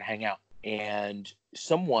to go there and hang out. And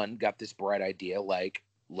someone got this bright idea, like,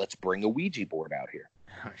 let's bring a Ouija board out here.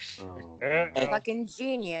 Fucking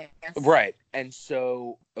genius. Right. And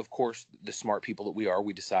so, of course, the smart people that we are,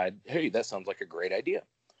 we decide, hey, that sounds like a great idea.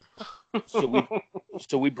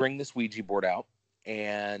 So we bring this Ouija board out,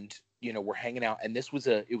 and we're hanging out. And it was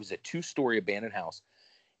a 2-story abandoned house.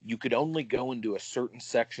 You could only go into a certain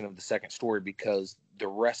section of the second story because the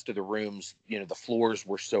rest of the rooms, the floors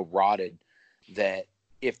were so rotted that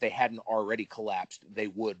if they hadn't already collapsed, they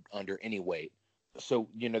would under any weight. So,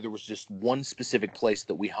 there was just one specific place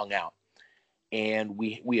that we hung out, and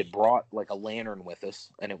we had brought like a lantern with us,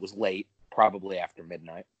 and it was late, probably after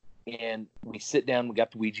midnight. And we sit down, we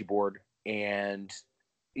got the Ouija board, and,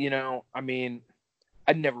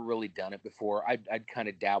 I'd never really done it before. I'd kind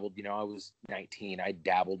of dabbled, I was 19. I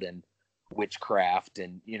dabbled in witchcraft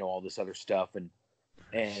and, all this other stuff.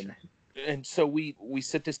 And so we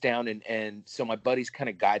sit this down, and so my buddy's kind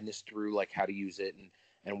of guiding us through like how to use it.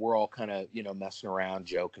 And we're all kind of, messing around,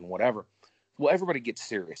 joking, whatever. Well, everybody gets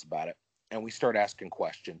serious about it. And we start asking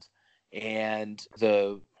questions. And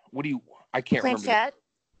I can't remember. Planchette?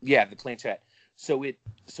 Yeah, the planchette. So it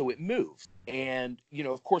moves. And,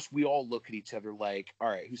 of course, we all look at each other like, all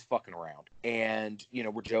right, who's fucking around? And,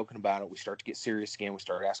 we're joking about it. We start to get serious again. We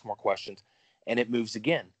start asking more questions. And it moves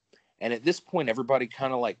again. And at this point, everybody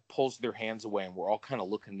kind of like pulls their hands away, and we're all kind of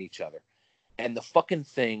looking at each other. And the fucking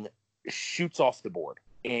thing shoots off the board.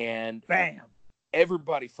 And bam,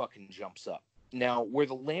 everybody fucking jumps up. Now, where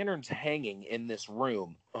the lantern's hanging in this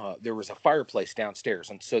room, there was a fireplace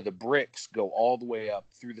downstairs. And so the bricks go all the way up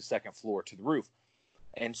through the second floor to the roof.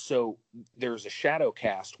 And so there's a shadow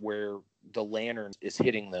cast where the lantern is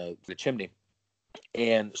hitting the chimney.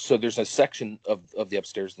 And so there's a section of the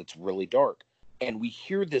upstairs that's really dark. And we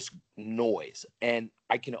hear this noise. And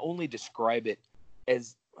I can only describe it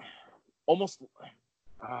as almost...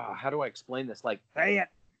 how do I explain this? Like,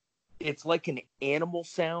 it's like an animal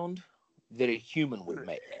sound that a human would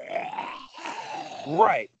make.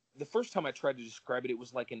 Right. The first time I tried to describe it, it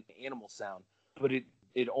was like an animal sound, but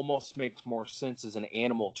it almost makes more sense as an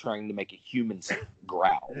animal trying to make a human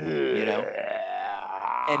growl,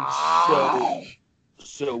 And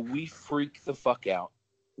so we freak the fuck out.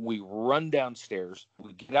 We run downstairs,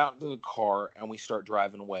 we get out into the car, and we start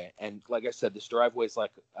driving away. And like I said, this driveway is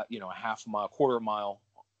like, a half mile, quarter mile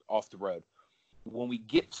off the road. When we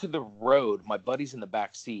get to the road, my buddy's in the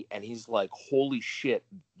back seat, and he's like, holy shit,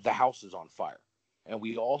 the house is on fire. And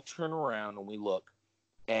we all turn around and we look,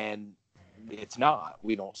 and it's not.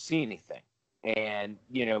 We don't see anything. And,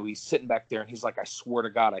 he's sitting back there, and he's like, I swear to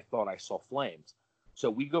God, I thought I saw flames. So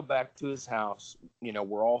we go back to his house.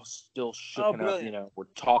 We're all still shooken up. We're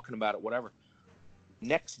talking about it, whatever.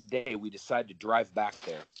 Next day, we decide to drive back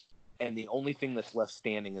there, and the only thing that's left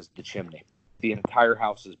standing is the chimney. The entire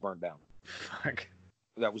house is burned down. Fuck.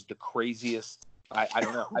 That was the craziest. I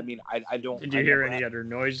don't know. I mean, I don't. Did you hear any other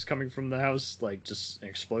noise coming from the house? Like just an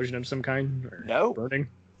explosion of some kind? Or no. Burning?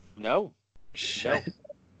 No. Shit.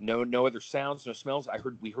 No other sounds, no smells.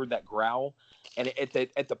 We heard that growl. And at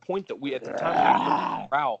the point that at the time we heard the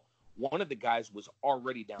growl, one of the guys was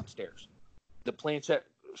already downstairs. The planchette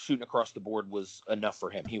shooting across the board was enough for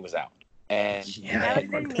him. He was out. And That would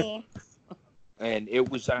have been me. And it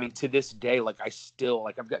was, I mean, to this day, like I still,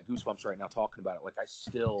 like I've got goosebumps right now talking about it. Like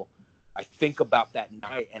I think about that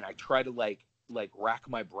night, and I try to like rack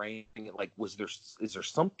my brain. Like, is there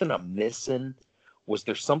something I'm missing? Was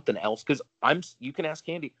there something else? Because you can ask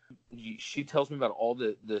Candy. She tells me about all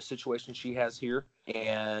the situations she has here,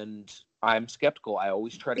 and I'm skeptical. I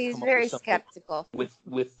always try to come up with something. Skeptical.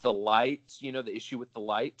 With the lights, the issue with the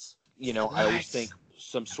lights. I always think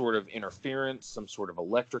some sort of interference, some sort of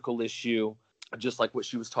electrical issue. Just like what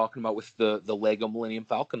she was talking about with the Lego Millennium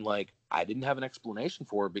Falcon, like I didn't have an explanation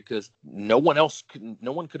for it because no one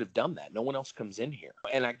could have done that. No one else comes in here.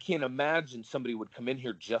 And I can't imagine somebody would come in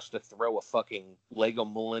here just to throw a fucking Lego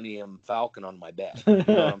Millennium Falcon on my bed. You know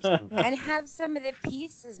what I'm saying? And have some of the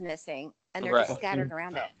pieces missing and they're just scattered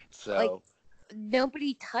around it. So like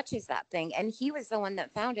nobody touches that thing. And he was the one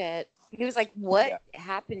that found it. He was like, what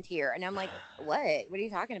happened here? And I'm like, what are you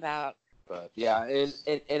talking about? But yeah,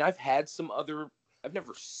 and I've had I've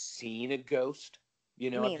never seen a ghost,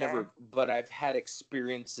 but I've had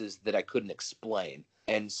experiences that I couldn't explain.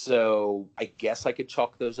 And so I guess I could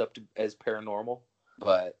chalk those up as paranormal,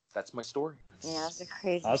 but that's my story. Yeah, it's a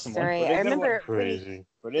crazy Awesome story. I remember crazy.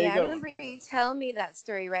 I remember you telling me that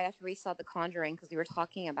story right after we saw The Conjuring because we were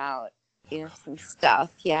talking about, some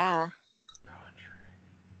stuff. Yeah.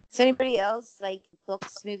 So anybody else like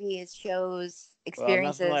books, movies, shows,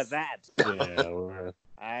 experiences? Well, nothing like Yeah,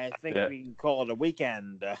 I think we can call it a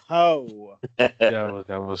weekend. Ho! that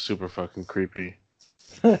was super fucking creepy.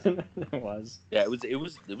 It was. Yeah, it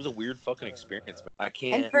was a weird fucking experience. I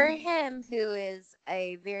can't. And for him, who is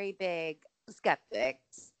a very big skeptic,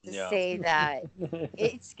 to say that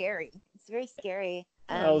it's scary. It's very scary.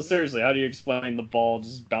 Seriously, how do you explain the ball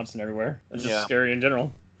just bouncing everywhere? It's just scary in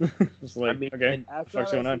general. It's like, okay,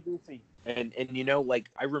 what's going on? And like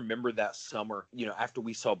I remember that summer, after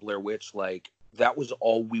we saw Blair Witch, like that was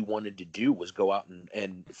all we wanted to do was go out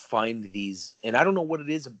and find these. And I don't know what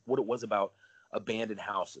it was about abandoned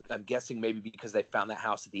houses. I'm guessing maybe because they found that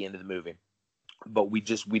house at the end of the movie. But we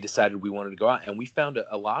decided we wanted to go out, and we found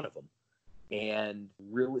a lot of them. And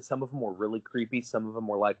really, some of them were really creepy. Some of them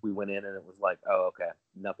were like we went in and it was like, oh, okay,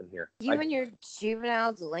 nothing here. You and your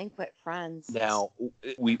juvenile delinquent friends. Now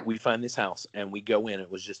we find this house and we go in.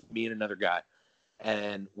 It was just me and another guy,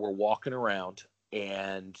 and we're walking around,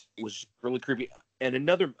 and it was really creepy.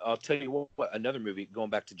 And I'll tell you what, another movie going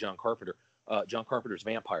back to John Carpenter. John Carpenter's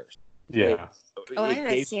Vampires. Yeah. I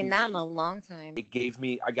haven't seen that in a long time.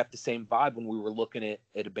 I got the same vibe when we were looking at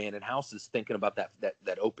abandoned houses, thinking about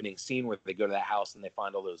that opening scene where they go to that house and they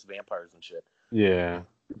find all those vampires and shit. Yeah.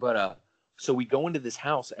 But so we go into this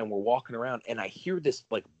house and we're walking around and I hear this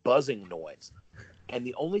like buzzing noise. And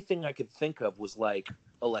the only thing I could think of was like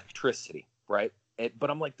electricity, right? But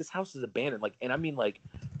I'm like, this house is abandoned. Like, and I mean like,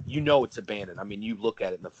 it's abandoned. I mean, you look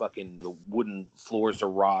at it and the wooden floors are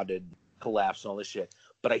rotted, collapsed and all this shit.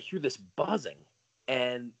 But I hear this buzzing,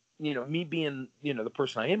 and me being the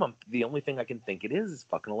person I am, the only thing I can think it is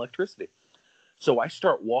fucking electricity. So I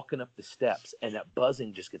start walking up the steps, and that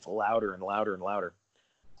buzzing just gets louder and louder and louder.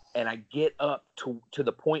 And I get up to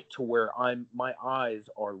the point to where my eyes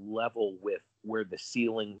are level with where the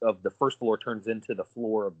ceiling of the first floor turns into the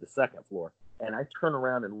floor of the second floor. And I turn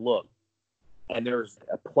around and look, and there's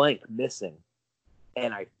a plank missing.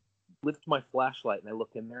 And I lift my flashlight and I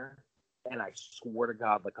look in there. And I swear to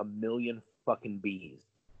God, like a million fucking bees,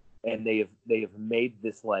 and they have made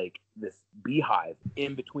this beehive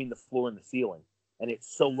in between the floor and the ceiling, and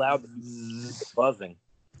it's so loud that it's buzzing.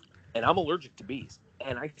 And I'm allergic to bees,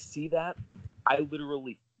 and I see that, I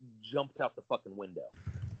literally jumped out the fucking window.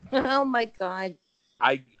 Oh my God!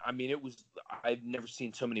 I mean, I've never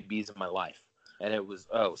seen so many bees in my life, and it was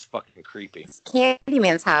fucking creepy. It's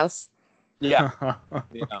Candyman's house. Yeah.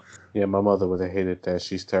 Yeah, my mother would have hated that.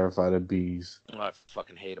 She's terrified of bees. Oh, I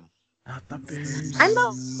fucking hate them. Not the bees. I'm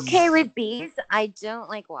okay with bees. I don't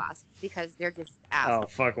like wasps because they're just assholes. Oh,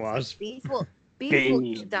 fuck wasps. Bees will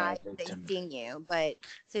die if they sting you, but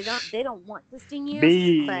so they don't want to sting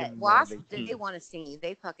you. But wasps, they want to sting you.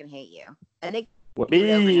 They fucking hate you, and they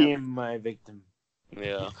be my victim.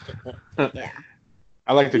 Yeah. Yeah.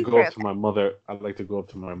 I like to go up to my mother. I like to go up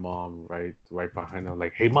to my mom right behind her.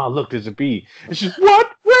 Like, hey, Mom, look, there's a bee. And she's,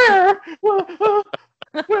 what? Where? Where is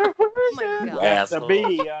it? That's a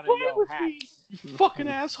bee out of your hat. You fucking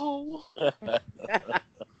asshole.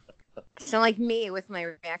 So like me with my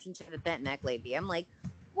reaction to the bent neck lady. I'm like,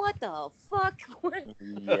 what the fuck?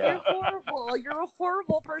 You're horrible. You're a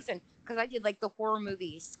horrible person. Because I did like the horror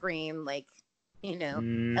movie Scream, like,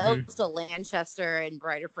 Elsa Lanchester and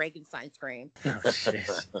Bride of Frankenstein Scream.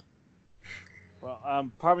 Oh, Well,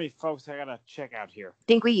 pardon me, folks. I gotta check out here. I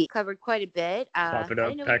think we covered quite a bit. Pop it I up,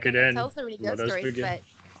 didn't know pack we it were going to in. tell so many Let ghost us stories, begin. but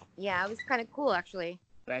yeah, it was kind of cool, actually.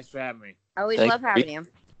 Thanks for having me. I always Thank love you. having him.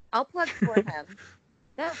 I'll plug for him.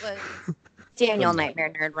 That was Daniel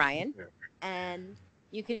Nightmare Nerd Ryan. And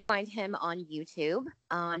you can find him on YouTube,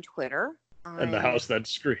 on Twitter. And the house that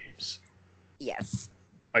screams. Yes.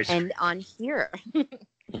 Ice And on here.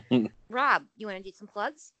 Rob, you want to do some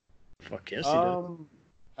plugs? Fuck yes, he does.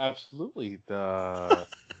 Absolutely.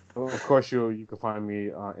 Of course, you can find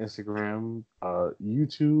me on Instagram,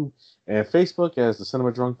 YouTube, and Facebook as the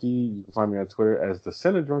Cinema Drunkie. You can find me on Twitter as the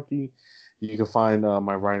Cinema Drunkie. You can find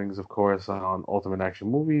my writings, of course, on Ultimate Action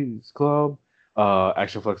Movies Club,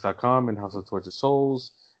 actionflux.com, and House of Tortured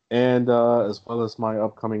Souls, and as well as my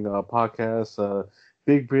upcoming podcast,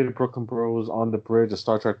 Big Bearded Brooklyn Bros on the Bridge, a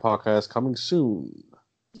Star Trek podcast coming soon.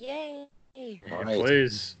 Yay! Yeah,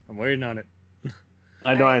 please, I'm waiting on it.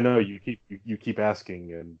 I know. You keep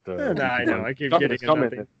asking, and I know. I keep getting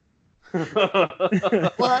coming.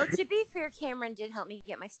 Well, to be fair, Cameron did help me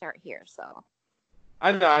get my start here, so.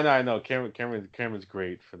 I know. Cameron's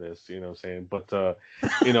great for this. You know what I'm saying? But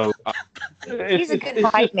he's a good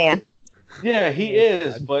hype man. Yeah, he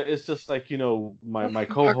is. But it's just like my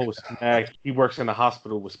co-host Mac. He works in a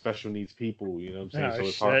hospital with special needs people. You know what I'm saying? So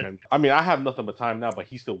it's hard. And, I mean, I have nothing but time now, but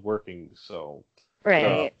he's still working. So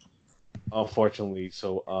right. Unfortunately,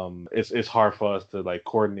 so it's hard for us to like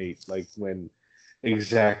coordinate like when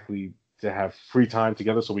exactly to have free time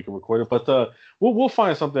together so we can record it. But we'll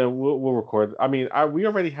find something. We'll record. I mean, we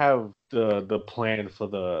already have the plan for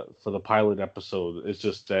the pilot episode. It's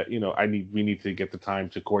just that we need to get the time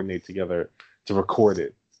to coordinate together to record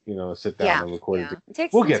it. Sit down and record it. It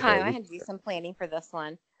takes some time. I had to do some planning for this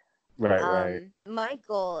one. Right. My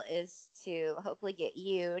goal is to hopefully get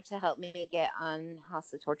you to help me get on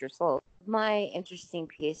House of Tortured Souls. My interesting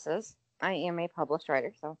pieces. I am a published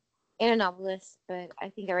writer, and a novelist, but I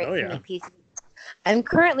think I write some neat pieces. I'm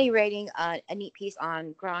currently writing a neat piece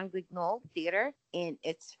on Grand Guignol Theater, and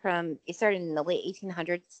it started in the late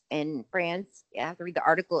 1800s in France. You have to read the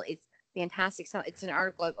article. It's fantastic. So it's an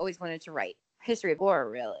article I've always wanted to write. History of horror,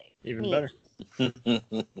 really. Even better.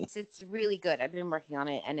 It's really good. I've been working on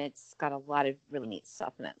it, and it's got a lot of really neat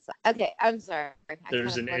stuff in it. So, okay, I'm sorry.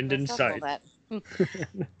 There's an end in sight.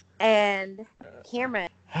 And Cameron.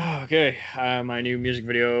 Okay, my new music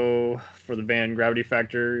video for the band Gravity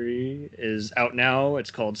Factory is out now.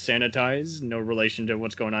 It's called Sanitize. No relation to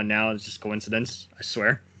what's going on now. It's just coincidence, I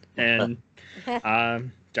swear. And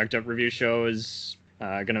Jacked Up Review Show is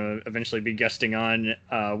going to eventually be guesting on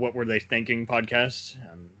What Were They Thinking podcast.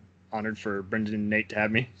 I'm honored for Brendan and Nate to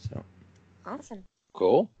have me. So awesome.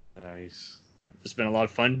 Cool. Nice. It's been a lot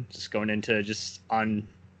of fun just going into just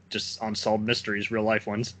unsolved mysteries, real life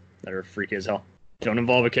ones that are freaky as hell. Don't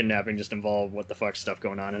involve a kidnapping, just involve what the fuck stuff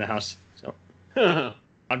going on in the house. So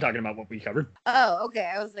I'm talking about what we covered. Oh,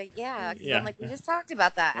 okay. I was like, yeah. I'm like, we just talked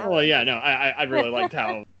about that. Well, yeah, no, I really liked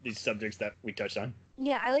how these subjects that we touched on.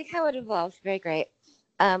 Yeah, I like how it evolves. Very great.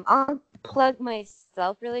 I'll plug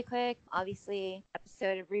myself really quick. Obviously,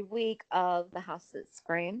 episode every week of The House That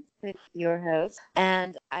Screams with your host.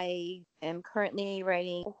 And I am currently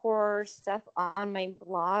writing horror stuff on my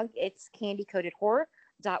blog. It's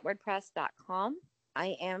candycoatedhorror.wordpress.com.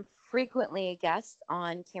 I am frequently a guest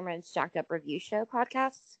on Cameron's Jacked Up Review Show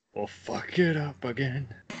podcasts. Well, fuck it up again.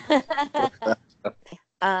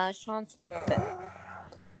 Shawn Smith.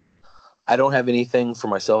 I don't have anything for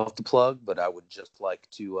myself to plug, but I would just like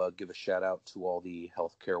to give a shout out to all the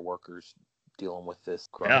healthcare workers dealing with this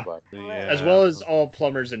coronavirus. Yeah. As well as all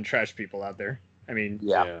plumbers and trash people out there. I mean,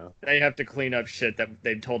 they have to clean up shit that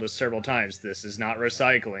they've told us several times. This is not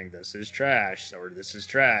recycling. This is trash. Or this is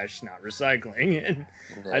trash, not recycling. And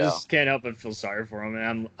I just can't help but feel sorry for them.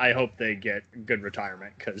 And I hope they get good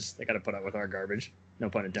retirement because they got to put up with our garbage. No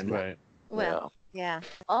pun intended. Right. Well, yeah.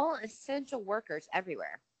 All essential workers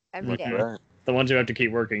everywhere. Every day. Right. The ones who have to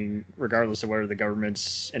keep working regardless of whether the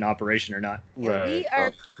government's in operation or not. Right. We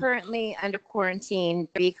are currently under quarantine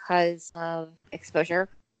because of exposure.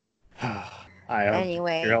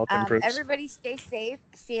 Anyway, your health improves. everybody stay safe,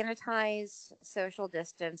 sanitize, social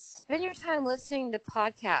distance. Spend your time listening to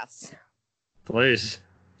podcasts. Please.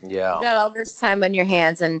 Yeah. You got all this time on your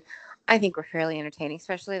hands, and I think we're fairly entertaining,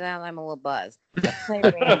 especially that I'm a little buzzed.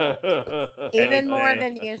 Even more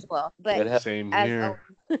than usual. But same here.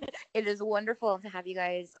 It is wonderful to have you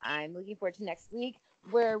guys. I'm looking forward to next week,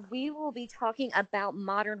 where we will be talking about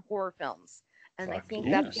modern horror films. And I think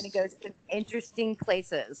that's going to go to some interesting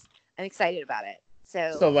places. I'm excited about it.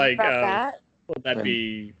 So like, that. will that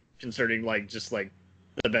be concerning like just like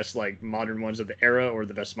the best like modern ones of the era or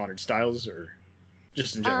the best modern styles or?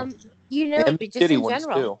 Just in general. You know, And big just titty in ones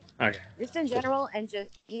general. too. Okay. Just in general, and just,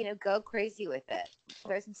 go crazy with it.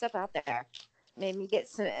 Throw some stuff out there. Maybe get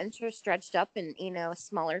some interest stretched up in,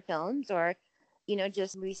 smaller films, or,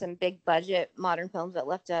 just maybe some big budget modern films that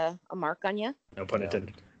left a mark on you. No pun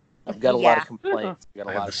intended. I've got a lot Yeah. of complaints. I've got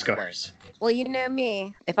I a have lot the of complaints. scars. Well, you know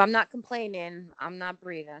me. If I'm not complaining, I'm not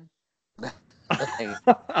breathing. That's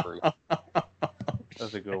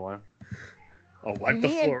a good one. I'll wipe the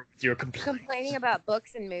Me and floor with your complaints. Complaining about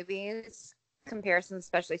books and movies, comparisons,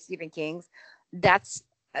 especially Stephen King's, that's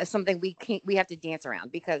something we have to dance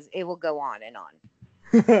around because it will go on and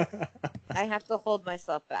on. I have to hold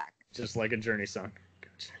myself back. Just like a Journey song.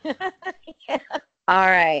 Yeah. All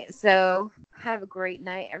right. So have a great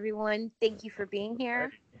night, everyone. Thank you for being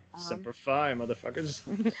here. Semper Fi, motherfuckers.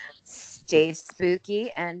 Stay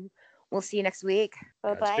spooky, and we'll see you next week.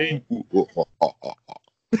 Bye-bye. Godspeed.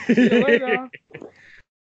 See you later.